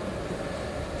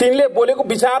 तिनले बोलेको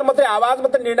विचार मात्रै, आवाज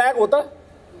मात्रै निर्णायक हो त?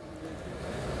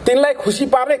 तिनलाई खुसी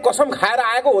पार्ने कसम खाएर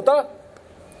आएको हो त?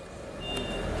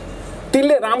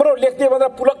 तिनले राम्रो लेख्दिए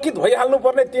भनेर पुलकित भइहाल्नु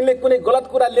पर्ने, तिनले कुनै गलत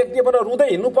कुरा लेख्दिए भनेर रुँदै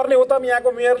हिँड्नु पर्ने हो त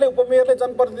यहाँको मेयरले, उपमेयरले,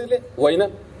 जनप्रतिनिधिले? होइन।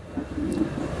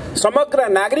 समग्र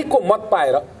नागरिकको मत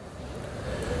पाएर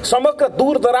समग्र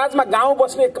दूरदराजमा गाउँ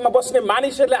बस्ने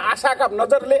मानिसहरूले आशाका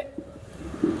नजरले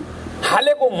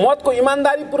हालेको मतको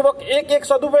इमान्दारीपूर्वक एक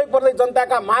सदुपयोग गर्दै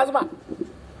जनताका माझमा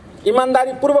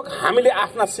इमान्दारीपूर्वक हामीले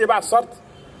आफ्ना सेवा शर्त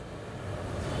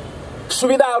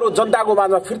सुविधाहरू जनताको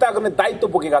माझमा फिर्ता गर्ने दायित्व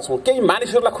बोकेका छौँ। केही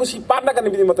मानिसहरूलाई खुसी पार्नका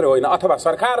निम्ति मात्रै होइन, अथवा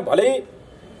सरकार भलै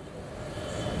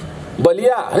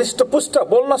बलिया हृष्टपुष्ट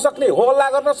बोल्न सक्ने, होहल्ला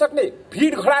गर्न सक्ने,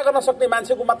 भिड खडा गर्न सक्ने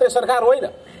मान्छेको मात्रै सरकार होइन।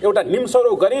 एउटा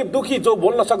निम्सरो गरिब दुखी जो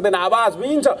बोल्न सक्दैन, आवाज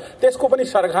बिहिन्छ, त्यसको पनि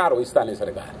सरकार हो स्थानीय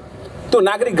सरकार। त्यो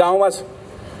नागरिक गाउँमा छ,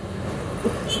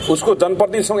 उसको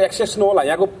जनप्रतिनिधिसँग एक्सेस नहोला,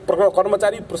 यहाँको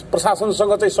कर्मचारी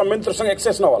प्रशासनसँग चाहिँ संयन्त्रसँग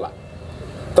एक्सेस नहोला,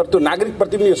 तर त्यो नागरिक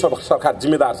प्रतिनिधि सरकार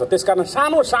जिम्मेदार छ। त्यसकारण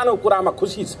सानो सानो कुरामा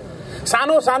खुसी छ।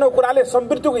 सानो सानो कुराले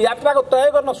समृद्धिको यात्राको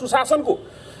तय गर्न, सुशासनको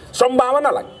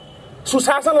सम्भावनालाई,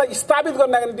 सुशासनलाई स्थापित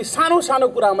गर्नका निम्ति सानो सानो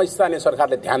कुरामा स्थानीय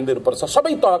सरकारले ध्यान दिनुपर्छ,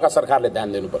 सबै तहका सरकारले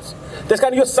ध्यान दिनुपर्छ।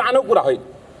 त्यसकारण यो सानो कुरा होइन।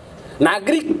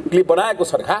 नागरिकले बनाएको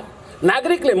सरकार,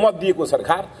 नागरिकले मत दिएको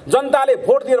सरकार, जनताले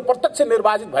भोट दिएर प्रत्यक्ष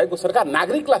निर्वाचित भएको सरकार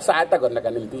नागरिकलाई सहायता गर्नका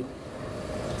निम्ति,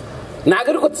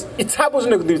 नागरिकको इच्छा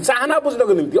बुझ्नको निम्ति, चाहना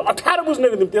बुझ्नको निम्ति, अठार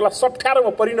बुझ्नको निम्ति, त्यसलाई सत्कारमा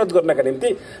परिणत गर्नका निम्ति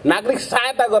नागरिक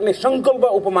सहायता गर्ने सङ्कल्प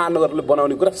उपमहानगरले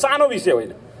बनाउने कुरा सानो विषय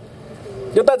होइन।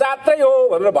 यो त जात्रै हो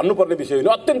भनेर भन्नुपर्ने विषय होइन,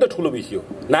 अत्यन्त ठुलो विषय हो।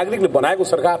 नागरिकले बनाएको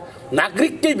सरकार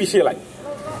नागरिककै विषयलाई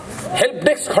हेल्प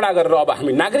डेस्क खडा गरेर अब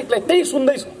हामी नागरिकलाई त्यही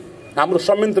सुन्दैछौँ, हाम्रो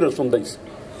संयन्त्रहरू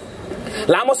सुन्दैछ।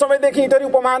 लामो समयदेखि इटरी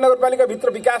उपमहानगरपालिकाभित्र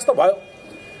विकास त भयो,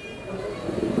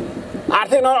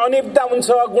 आर्थिक अनियमितता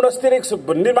हुन्छ, गुणस्तरीय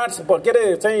निर्माण के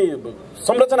अरे चाहिँ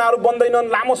संरचनाहरू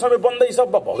बन्दैनन्, लामो समय बन्दैछ,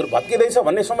 भत्किँदैछ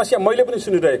भन्ने समस्या मैले पनि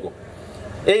सुनिरहेको।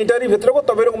 इटरीभित्रको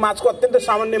तपाईँहरूको माझको अत्यन्त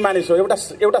सामान्य मानिस हो,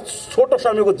 एउटा छोटो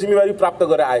समयको जिम्मेवारी प्राप्त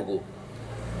गरेर आएको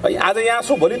है। आज यहाँ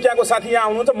छु, भोलि त्यहाँको साथी यहाँ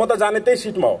आउनुहुन्छ, म त जाने त्यही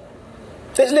सिटमा हो।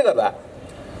 त्यसले गर्दा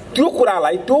त्यो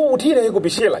कुरालाई, त्यो उठिरहेको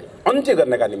विषयलाई अन्त्य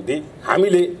गर्नका निम्ति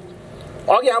हामीले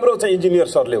अघि हाम्रो चाहिँ इन्जिनियर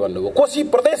सरले भन्नुभयो, कोशी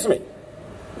प्रदेशमै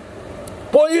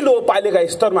पहिलो पालिका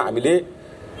स्तरमा हामीले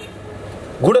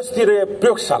गुणस्तरीय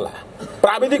प्रयोगशाला,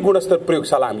 प्राविधिक गुणस्तर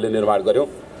प्रयोगशाला हामीले निर्माण गर्यौँ।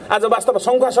 आज वास्तवमा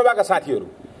सङ्घसभाका साथीहरू,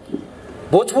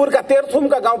 भोजपुरका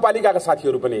तेह्रथुमका गाउँपालिकाका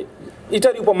साथीहरू पनि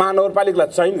इटरी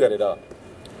उपमहानगरपालिकालाई चयन गरेर,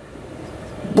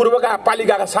 पूर्वका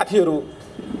पालिकाका साथीहरू,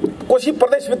 कोशी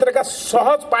प्रदेशभित्रका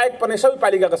सहज पाएक पर्ने सबै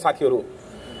पालिकाका साथीहरू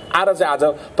आएर चाहिँ आज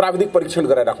प्राविधिक परीक्षण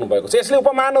गराइराख्नु भएको छ। यसले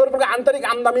उपमहानगरपालिका आन्तरिक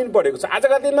आम्दानी पनि बढेको छ।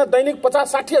 आजका दिनमा दैनिक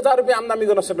 50-60 हजार रुपियाँ आम्दानी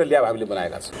गर्न सक्ने ल्याब हामीले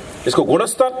बनाएका छौँ। यसको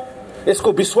गुणस्तर,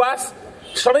 यसको विश्वास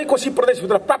सबै कोशी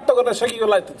प्रदेशभित्र प्राप्त गर्न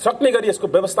सक्ने गरी यसको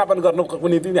व्यवस्थापन गर्नको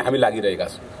निम्ति हामी लागिरहेका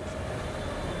छौँ।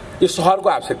 यो सहरको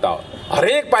आवश्यकता हो।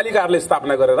 हरेक पालिकाहरूले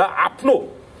स्थापना गरेर आफ्नो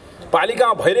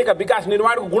पालिकामा भइरहेका विकास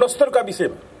निर्माणको गुणस्तरका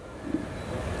विषयमा,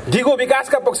 दिगो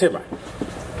विकासका पक्षमा,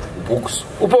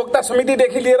 उपभोक्ता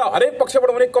समितिदेखि लिएर हरेक पक्षबाट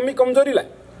हुने कमी कमजोरीलाई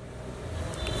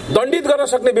दण्डित गर्न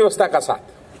सक्ने व्यवस्थाका साथ,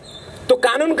 त्यो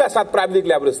कानुनका साथ प्राविधिक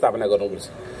ल्याबहरू स्थापना गर्नुपर्छ।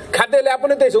 खाद्य ल्याब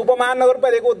पनि त्यही छ।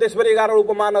 उपमहानगरपालिकाको देशभरि 11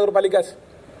 उपमहानगरपालिका छ,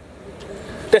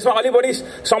 त्यसमा अलि बढी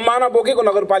सम्भावना बोकेको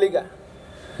नगरपालिका,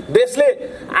 देशले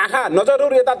आँखा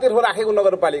नजरहरू यतातिर राखेको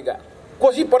नगरपालिका,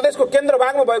 कोशी प्रदेशको केन्द्र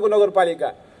भागमा भएको नगरपालिका,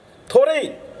 थोरै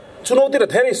चुनौती र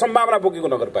धेरै सम्भावना बोकेको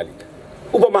नगरपालिका,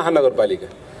 उपमहानगरपालिका।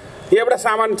 एउटा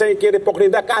सामान चाहिँ के अरे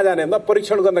पक्रिँदा कहाँ जाने भन्दा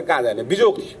परीक्षण गर्न कहाँ जाने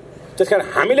बिजोग थियो। त्यसकारण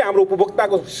हामीले हाम्रो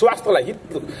उपभोक्ताको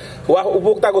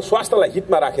स्वास्थ्यलाई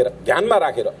हितमा राखेर, ध्यानमा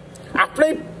राखेर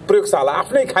आफ्नै प्रयोगशाला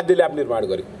आफ्नै खाद्य ल्याब निर्माण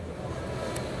गर्यो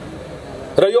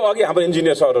र यो अघि हाम्रो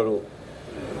इन्जिनियर सरहरू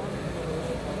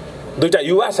दुईटा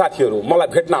युवा साथीहरू मलाई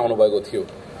भेट्न आउनुभएको थियो।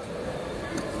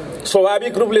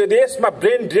 स्वाभाविक रूपले देशमा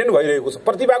ब्रेन ड्रेन भइरहेको छ,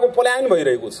 प्रतिभाको पलायन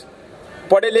भइरहेको छ।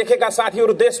 पढे लेखेका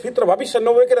साथीहरू देशभित्र भविष्य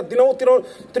नभएकर दिनौँ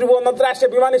त्रिभुवन अन्तर्राष्ट्रिय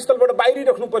विमानस्थलबाट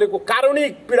बाहिरिराख्नु परेको,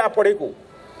 कारुणिक पीडा पढेको,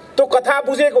 त्यो कथा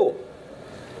बुझेको,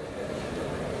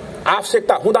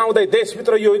 आवश्यकता हुँदाहुँदै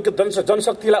देशभित्र यो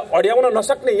जनशक्तिलाई अड्याउन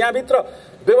नसक्ने, यहाँभित्र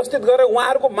व्यवस्थित गरेर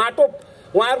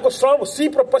उहाँहरूको श्रम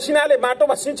सिप र पसिनाले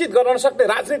माटोमा सिंचित गर्न नसक्ने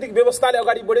राजनीतिक व्यवस्थाले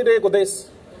अगाडि बढिरहेको देश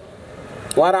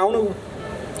उहाँहरू आउनु।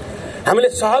 हामीले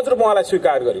सहज रूपमा उहाँलाई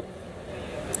स्वीकार गर्यौँ,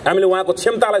 हामीले उहाँको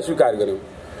क्षमतालाई स्वीकार गर्यौँ,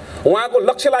 उहाँको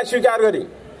लक्ष्यलाई स्वीकार गर्यौँ,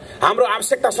 हाम्रो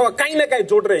आवश्यकतासँग काहीँ न काहीँ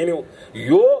जोडेर हिँड्यौँ।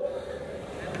 यो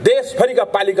देशभरिका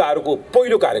पालिकाहरूको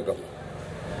पहिलो कार्यक्रम।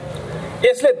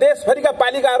 यसले देशभरिका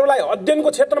पालिकाहरूलाई अध्ययनको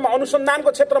क्षेत्रमा,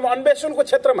 अनुसन्धानको क्षेत्रमा, अन्वेषणको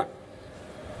क्षेत्रमा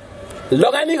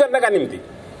लगानी गर्नका निम्ति,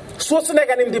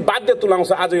 सोच्नका निम्ति बाध्य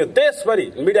तुल्याउँछ। आज यो देशभरि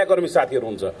मिडियाकर्मी साथीहरू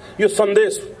हुन्छ, यो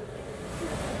सन्देश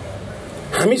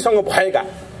हामीसँग भएका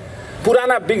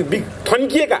पुराना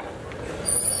थन्किएका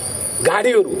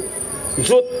गाडीहरू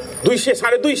जो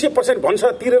 200-250% भन्छ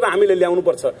तिरेर हामीले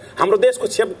ल्याउनुपर्छ, हाम्रो देशको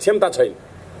क्षमता छैन,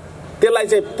 त्यसलाई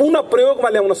चाहिँ पुनः प्रयोगमा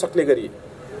ल्याउन सक्ने गरी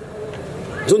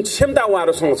जुन क्षमता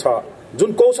उहाँहरूसँग छ,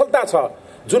 जुन कौशलता छ,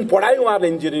 जुन पढाइ उहाँहरूले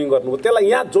इन्जिनियरिङ गर्नुभयो, त्यसलाई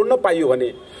यहाँ जोड्न पाइयो भने,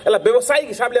 यसलाई व्यावसायिक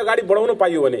हिसाबले अगाडि बढाउन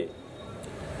पाइयो भने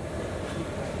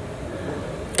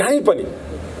कहीँ पनि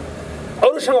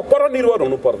अरूसँग परनिर्भर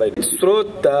हुनु पर्दैन।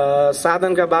 स्रोत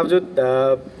साधनका बावजुद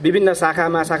विभिन्न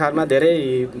शाखाहरूमा धेरै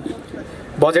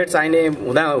बजेट चाहिने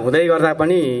हुँदै गर्दा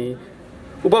पनि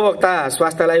उपभोक्ता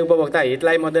स्वास्थ्यलाई, उपभोक्ता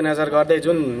हितलाई मध्यनजर गर्दै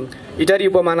जुन इटरी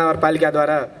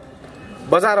उपमहानगरपालिकाद्वारा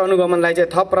बजार अनुगमनलाई चाहिँ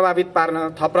थप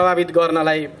प्रभावित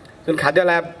गर्नलाई जुन खाद्य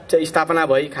ल्याब चाहिँ स्थापना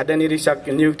भई, खाद्य निरीक्षक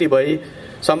नियुक्ति भई,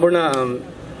 सम्पूर्ण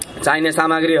चाहिने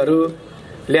सामग्रीहरू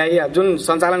ल्याई जुन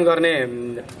सञ्चालन गर्ने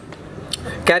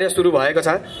कार्य सुरु भएको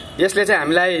छ, यसले चाहिँ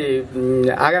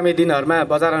हामीलाई आगामी दिनहरूमा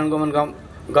बजार अनुगमन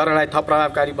गर्नलाई थप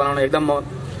प्रभावकारी बनाउन एकदम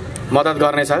मद्दत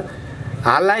गर्नेछ।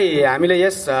 हाललाई हामीले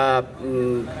यस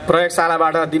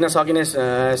प्रयोगशालाबाट दिन सकिने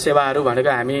सेवाहरू भनेको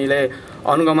हामीले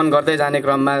अनुगमन गर्दै जाने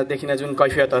क्रममा देखिने जुन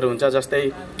कैफियतहरू हुन्छ, जस्तै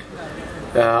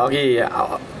अघि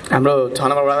हाम्रो 6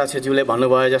 नम्बर वडाध्यक्षज्यूले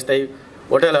भन्नुभयो जस्तै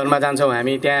होटलहरूमा जान्छौँ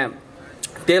हामी, त्यहाँ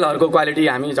तेलहरूको क्वालिटी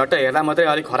हामी झट्ट हेर्दा मात्रै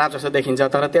अलिक खराब जस्तो देखिन्छ,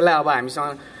 तर त्यसलाई अब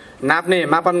हामीसँग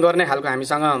मापन गर्ने खालको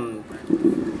हामीसँग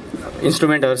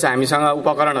इन्स्ट्रुमेन्टहरू छ, हामीसँग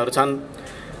उपकरणहरू छन्।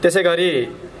 त्यसै गरी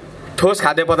ठोस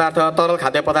खाद्य पदार्थ, तरल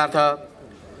खाद्य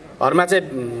पदार्थहरूमा चाहिँ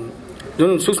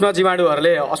जुन सूक्ष्म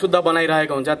जीवाणुहरूले अशुद्ध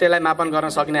बनाइरहेको हुन्छ, त्यसलाई मापन गर्न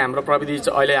सकिने हाम्रो प्रविधि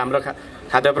अहिले हाम्रो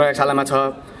खाद्य प्रयोगशालामा छ।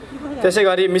 त्यसै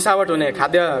गरी मिसावट हुने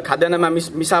खाद्यान्नमा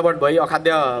मिसावट भई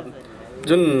अखाद्य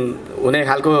जुन हुने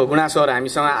खालको गुनासोहरू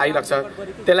हामीसँग आइरहेको छ,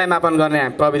 त्यसलाई मापन गर्ने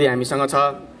प्रविधि हामीसँग छ।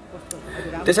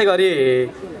 त्यसै गरी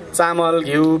चामल,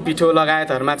 घिउ, पिठो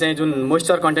लगायतहरूमा चाहिँ जुन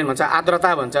मोइस्चर कन्टेन्ट भन्छ,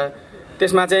 आर्द्रता भन्छ,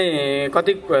 त्यसमा चाहिँ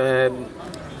कति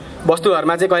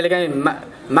वस्तुहरूमा चाहिँ कहिलेकाहीँ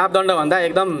मापदण्डभन्दा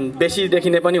एकदम बेसी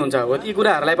देखिने पनि हुन्छ। हो, यी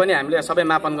कुराहरूलाई पनि हामीले सबै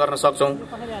मापन गर्न सक्छौँ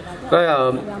र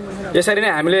यसरी नै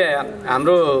हामीले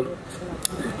हाम्रो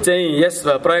चाहिँ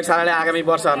यस प्रयोगशालाले आगामी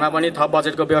वर्षहरूमा पनि थप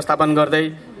बजेटको व्यवस्थापन गर्दै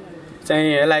चाहिँ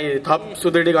यसलाई थप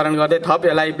सुदृढीकरण गर्दै, थप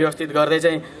यसलाई व्यवस्थित गर्दै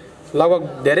चाहिँ लगभग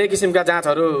धेरै किसिमका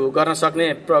जाँचहरू गर्न सक्ने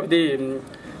प्रविधि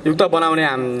युक्त बनाउने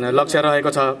लक्ष्य रहेको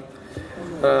छ।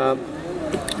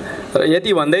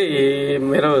 यति भन्दै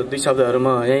मेरो 2 शब्दहरू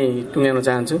म यहीँ टुङ्ग्याउन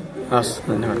चाहन्छु। हस्,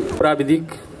 धन्यवाद। प्राविधिक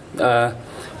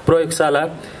प्रयोगशाला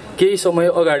केही समय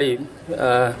अगाडि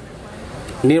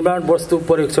निर्माण वस्तु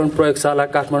परीक्षण प्रयोगशाला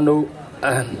काठमाडौँ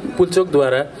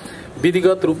पुल्चोकद्वारा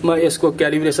विधिगत रूपमा यसको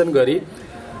क्यालिब्रेसन गरी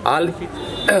हाल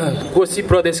कोशी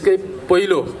प्रदेशकै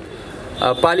पहिलो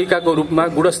पालिकाको रूपमा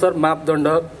गुणस्तर मापदण्ड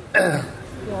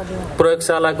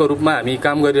प्रयोगशालाको रूपमा हामी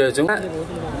काम गरिरहेछौँ।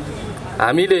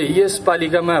 हामीले यस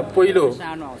पालिकामा पहिलो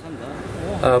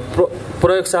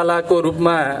प्रयोगशालाको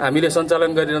रूपमा हामीले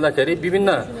सञ्चालन गरिरहँदाखेरि विभिन्न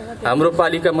हाम्रो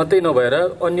पालिका मात्रै नभएर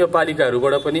अन्य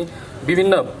पालिकाहरूबाट पनि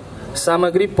विभिन्न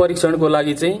सामग्री परीक्षणको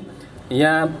लागि चाहिँ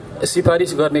यहाँ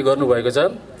सिफारिस गर्नुभएको छ।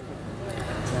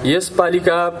 यस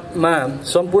पालिकामा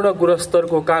सम्पूर्ण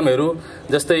गुणस्तरको कामहरू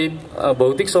जस्तै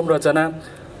भौतिक संरचना,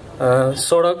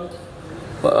 सडक,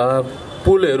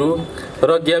 पुलहरू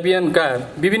र ग्याबियनका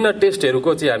विभिन्न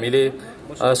टेस्टहरूको चाहिँ हामीले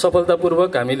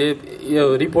सफलतापूर्वक हामीले यो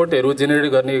रिपोर्टहरू जेनेरेट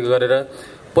गरेर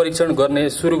परीक्षण गर्ने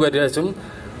सुरु गरिरहेछौँ।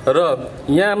 र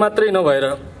यहाँ मात्रै नभएर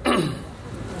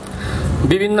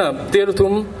विभिन्न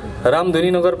तेह्रथुम, रामधुनी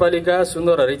नगरपालिका,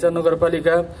 सुन्दरहरिचा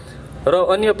नगरपालिका र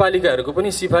अन्य पालिकाहरूको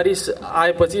पनि सिफारिस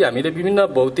आएपछि हामीले विभिन्न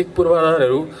भौतिक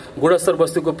पूर्वाधारहरू गुणस्तर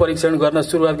वस्तुको परीक्षण गर्न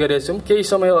सुरुवात गरेका छौँ। केही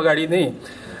समय अगाडि नै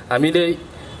हामीले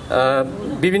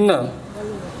विभिन्न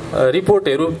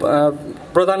रिपोर्टहरू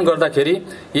प्रदान गर्दाखेरि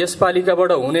यस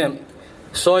पालिकाबाट हुने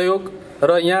सहयोग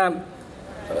र यहाँ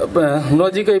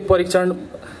नजिकै परीक्षण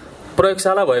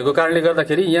प्रयोगशाला भएको कारणले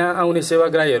गर्दाखेरि यहाँ आउने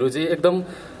सेवाग्राहीहरू चाहिँ एकदम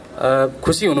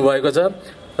खुसी हुनुभएको छ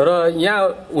र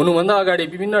यहाँ हुनुभन्दा अगाडि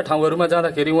विभिन्न ठाउँहरूमा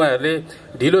जाँदाखेरि उहाँहरूले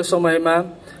ढिलो समयमा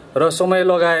र समय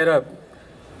लगाएर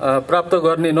प्राप्त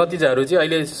गर्ने नतिजाहरू चाहिँ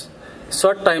अहिले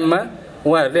सर्ट टाइममा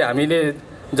उहाँहरूले हामीले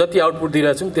जति आउटपुट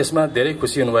दिइरहेको छौँ त्यसमा धेरै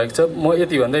खुसी हुनुभएको छ। म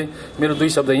यति भन्दै मेरो 2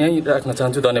 शब्द यहीँ राख्न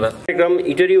चाहन्छु। धन्यवाद। कार्यक्रम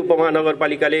इटरी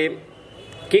उपमहानगरपालिकाले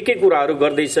के कुराहरू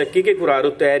गर्दैछ, के कुराहरू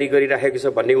तयारी गरिराखेको छ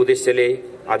भन्ने उद्देश्यले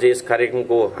आज यस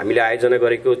कार्यक्रमको हामीले आयोजना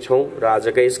गरेको छौँ र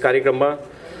आजका यस कार्यक्रममा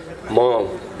म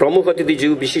प्रमुख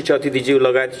अतिथिज्यू, विशिष्ट अतिथिज्यू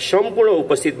लगायत सम्पूर्ण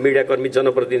उपस्थित मिडियाकर्मी,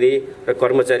 जनप्रतिनिधि र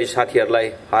कर्मचारी साथीहरूलाई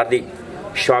हार्दिक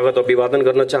स्वागत अभिवादन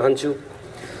गर्न चाहन्छु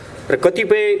र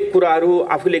कतिपय कुराहरू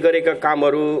आफूले गरेका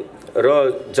कामहरू र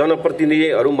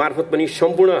जनप्रतिनिधिहरू मार्फत पनि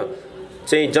सम्पूर्ण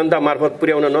चाहिँ जनता मार्फत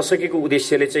पुर्याउन नसकेको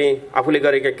उद्देश्यले चाहिँ आफूले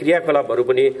गरेका क्रियाकलापहरू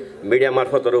पनि मिडिया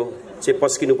मार्फतहरू चाहिँ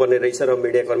पस्किनु पर्ने रहेछ र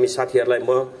मिडियाकर्मी साथीहरूलाई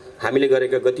म हामीले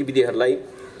गरेका गतिविधिहरूलाई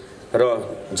र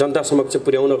जनता समक्ष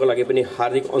पुर्याउनको लागि पनि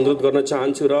हार्दिक अनुरोध गर्न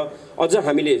चाहन्छु र अझ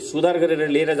हामीले सुधार गरेर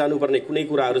लिएर जानुपर्ने कुनै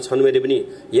कुराहरू छन् भने पनि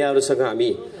यहाँहरूसँग हामी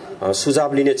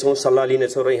सुझाव लिनेछौँ, सल्लाह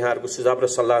लिनेछौँ र यहाँहरूको सुझाव र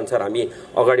सल्लाह अनुसार हामी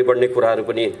अगाडि बढ्ने कुराहरू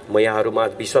पनि म यहाँहरूमा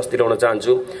विश्वास दिलाउन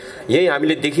चाहन्छु। यही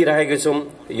हामीले देखिरहेका छौँ,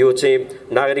 यो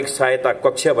चाहिँ नागरिक सहायता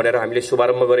कक्ष भनेर हामीले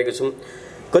शुभारम्भ गरेको छौँ।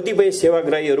 कतिपय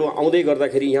सेवाग्राहीहरू आउँदै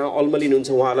गर्दाखेरि यहाँ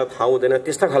अल्मलिनुहुन्छ, उहाँहरूलाई थाहा हुँदैन।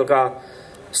 त्यस्ता खालका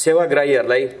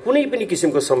सेवाग्राहीहरूलाई कुनै पनि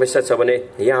किसिमको समस्या छ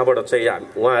भने यहाँबाट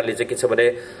चाहिँ उहाँहरूले चाहिँ के छ भने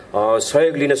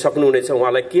सहयोग लिन सक्नुहुनेछ।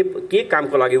 उहाँलाई के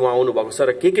कामको लागि उहाँ आउनुभएको छ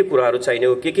र के कुराहरू चाहिने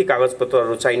हो, के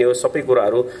कागजपत्रहरू चाहिने हो, सबै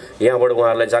कुराहरू यहाँबाट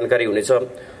उहाँहरूलाई जानकारी हुनेछ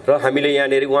र हामीले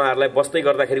यहाँनिर उहाँहरूलाई बस्दै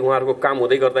गर्दाखेरि, उहाँहरूको काम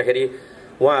हुँदै गर्दाखेरि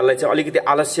उहाँहरूलाई चाहिँ अलिकति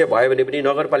आलस्य भयो भने पनि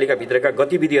नगरपालिकाभित्रका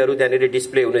गतिविधिहरू त्यहाँनिर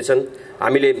डिस्प्ले हुनेछन्।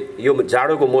 हामीले यो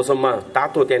जाडोको मौसममा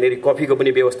तातो त्यहाँनिर कफीको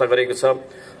पनि व्यवस्था गरेको छ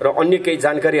र अन्य केही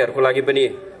जानकारीहरूको लागि पनि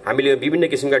हामीले विभिन्न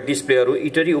किसिमका डिस्प्लेहरू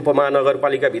इटरी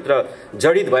उपमहानगरपालिकाभित्र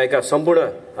जडित भएका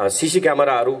सम्पूर्ण सीसी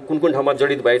क्यामेराहरू कुन ठाउँमा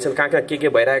जडित भएका छन्, कहाँ के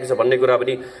भइरहेको छ भन्ने कुरा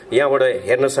पनि यहाँबाट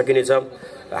हेर्न सकिनेछ।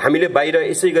 हामीले बाहिर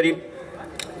यसै गरी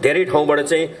धेरै ठाउँबाट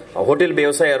चाहिँ होटल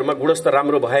व्यवसायहरूमा गुणस्तर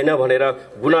राम्रो भएन भनेर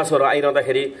गुनासोहरू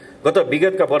आइरहँदाखेरि गत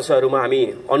विगतका वर्षहरूमा हामी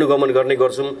अनुगमन गर्ने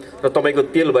गर्छौँ र तपाईँको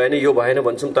तेल भएन, यो भएन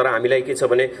भन्छौँ, तर हामीलाई के छ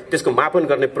भने त्यसको मापन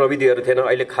गर्ने प्रविधिहरू थिएन।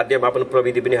 अहिले खाद्य मापन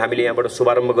प्रविधि पनि हामीले यहाँबाट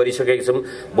शुभारम्भ गरिसकेका छौँ।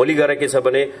 भोलि गएर के छ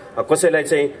भने कसैलाई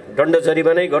चाहिँ दण्ड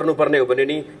जरिवानै गर्नुपर्ने हो भने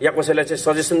नि या कसैलाई चाहिँ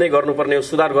सजेसन नै गर्नुपर्ने हो,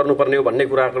 सुधार गर्नुपर्ने हो भन्ने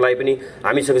कुराको लागि पनि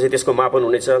हामीसँग चाहिँ त्यसको मापन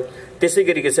हुनेछ। त्यसै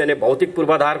गरी के छ भने भौतिक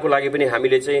पूर्वाधारको लागि पनि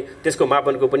हामीले चाहिँ त्यसको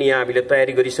मापनको पनि यहाँ हामीले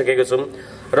तयारी गरिसकेका छौँ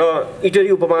र इटरी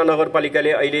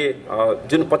उपमहानगरपालिकाले अहिले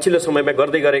जुन पछिल्लो समयमा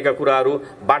गर्दै गरेका कुराहरू,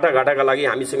 बाटाघाटाका लागि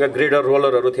हामीसँग ग्रेडर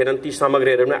रोलरहरू थिएनन्, ती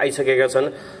सामग्रीहरू पनि आइसकेका छन्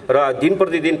र दिन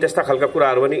प्रतिदिन त्यस्ता खालका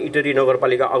कुराहरू पनि इटरी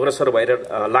नगरपालिका अग्रसर भएर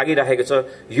लागिरहेको छ।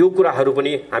 यो कुराहरू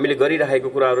पनि हामीले गरिरहेको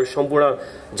कुराहरू सम्पूर्ण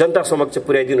जनता समक्ष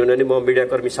पुर्याइदिनु हुने म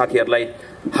मिडियाकर्मी साथीहरूलाई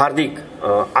हार्दिक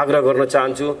आग्रह गर्न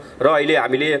चाहन्छु र अहिले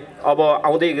हामीले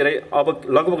अब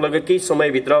लगभग केही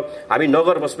समयभित्र हामी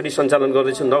नगरबस पनि सञ्चालन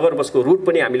गर्दैछौँ। नगरबसको रुट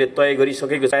पनि हामीले तय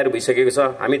गरिसकेको तयार भइसकेको छ।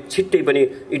 हामी छिट्टै पनि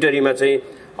इटरीमा चाहिँ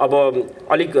अब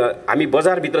अलिक हामी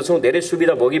बजारभित्र छौँ, धेरै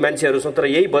सुविधा भोगी मान्छेहरू छौँ, तर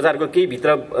यही बजारको केही भित्र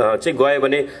चाहिँ गयो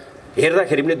भने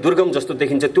हेर्दाखेरि पनि दुर्गम जस्तो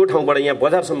देखिन्छ। त्यो ठाउँबाट यहाँ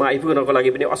बजारसम्म आइपुग्नको लागि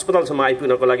पनि, अस्पतालसम्म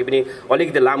आइपुग्नको लागि पनि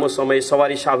अलिकति लामो समय,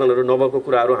 सवारी साधनहरू नभएको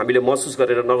कुराहरू हामीले महसुस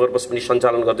गरेर नगरबस पनि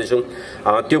सञ्चालन गर्दैछौँ।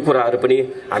 त्यो कुराहरू पनि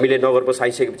हामीले नगरबस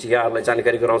आइसकेपछि यहाँहरूलाई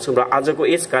जानकारी गराउँछौँ र आजको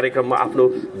यस कार्यक्रममा आफ्नो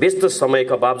व्यस्त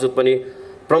समयका बावजुद पनि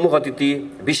प्रमुख अतिथि,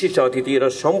 विशिष्ट अतिथि र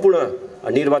सम्पूर्ण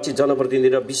निर्वाचित जनप्रतिनिधि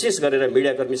र विशेष गरेर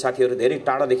मिडियाकर्मी साथीहरू धेरै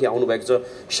टाढादेखि आउनुभएको छ।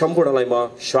 सम्पूर्णलाई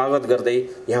म स्वागत गर्दै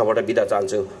यहाँबाट बिदा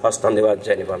चाहन्छु। हस्, धन्यवाद।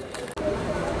 जय नेपाल।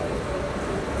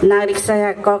 नागरिक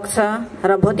सहायता कक्ष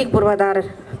र भौतिक पूर्वाधार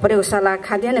प्रयोगशाला,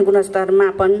 खाद्यान्न गुणस्तर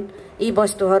मापन, यी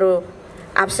वस्तुहरू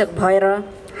आवश्यक भएर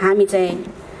हामी चाहिँ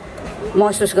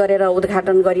महसुस गरेर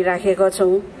उद्घाटन गरिराखेका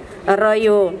छौँ र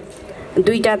यो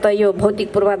दुईटा त यो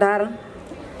भौतिक पूर्वाधार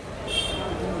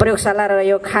प्रयोगशाला र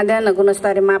यो खाद्यान्न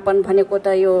गुणस्तर मापन भनेको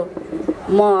त यो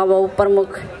म अब प्रमुख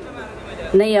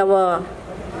नै अब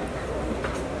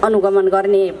अनुगमन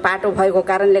गर्ने पाटो भएको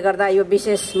कारणले गर्दा यो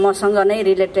विशेष मसँग नै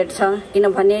रिलेटेड छ।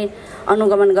 किनभने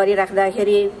अनुगमन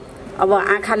गरिराख्दाखेरि अब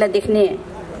आँखाले देख्ने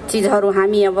चिजहरू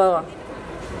हामी अब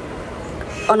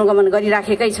अनुगमन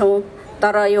गरिराखेकै छौँ,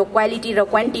 तर यो क्वालिटी र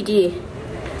क्वान्टिटी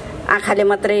आँखाले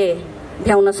मात्रै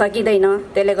भ्याउन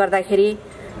सकिँदैन। त्यसले गर्दाखेरि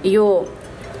यो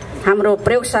हाम्रो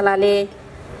प्रयोगशालाले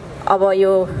अब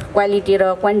यो क्वालिटी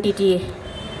र क्वान्टिटी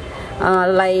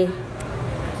लाई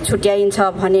छुट्याइन्छ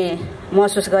भने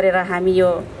महसुस गरेर हामी यो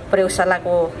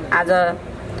प्रयोगशालाको आज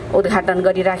उद्घाटन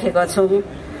गरिराखेका छौँ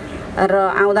र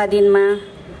आउँदा दिनमा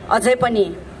अझै पनि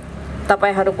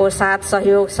तपाईहरूको साथ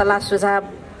सहयोग सल्लाह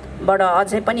सुझावबाट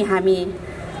अझै पनि हामी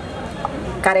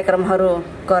कार्यक्रमहरू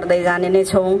गर्दै जाने नै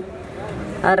छौँ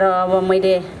र अब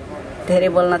मैले धेरै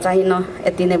बोल्न चाहिनँ,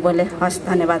 यति नै बोले। हस्,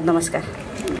 धन्यवाद, नमस्कार।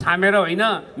 थामेर होइन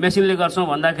मेसिनले गर्छौँ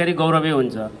भन्दाखेरि गौरवै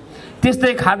हुन्छ।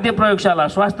 त्यस्तै खाद्य प्रयोगशाला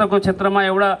स्वास्थ्यको क्षेत्रमा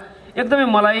एउटा एकदमै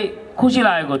मलाई खुसी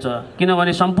लागेको छ,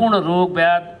 किनभने सम्पूर्ण रोग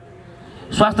व्याध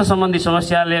स्वास्थ्य सम्बन्धी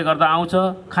समस्याले गर्दा आउँछ,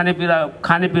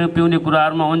 खाने पिउने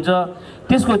कुराहरूमा हुन्छ,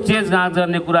 त्यसको चेक जाँच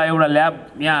गर्ने कुरा एउटा ल्याब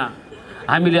यहाँ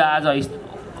हामीले आज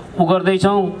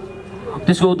गर्दैछौँ,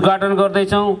 त्यसको उद्घाटन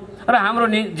गर्दैछौँ र हाम्रो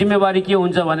जिम्मेवारी के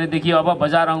हुन्छ भनेदेखि अब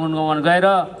बजार आँगन गएर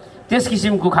त्यस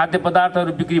किसिमको खाद्य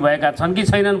पदार्थहरू बिक्री भएका छन् कि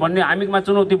छैनन् भन्ने हामीमा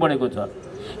चुनौती बढेको छ।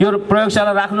 यो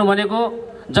प्रयोगशाला राख्नु भनेको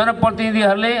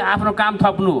जनप्रतिनिधिहरूले आफ्नो काम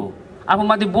थप्नु हो,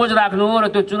 आफूमाथि बोझ राख्नु हो र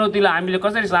त्यो चुनौतीलाई हामीले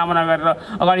कसरी सामना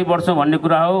गरेर अगाडि बढ्छौँ भन्ने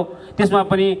कुरा हो। त्यसमा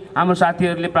पनि हाम्रो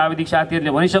साथीहरूले प्राविधिक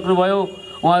साथीहरूले भनिसक्नुभयो,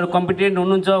 उहाँहरू कम्पिटेन्ट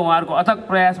हुनुहुन्छ, उहाँहरूको अथक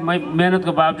प्रयास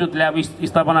मेहनतको बावजुद ल्याब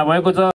स्थापना भएको छ।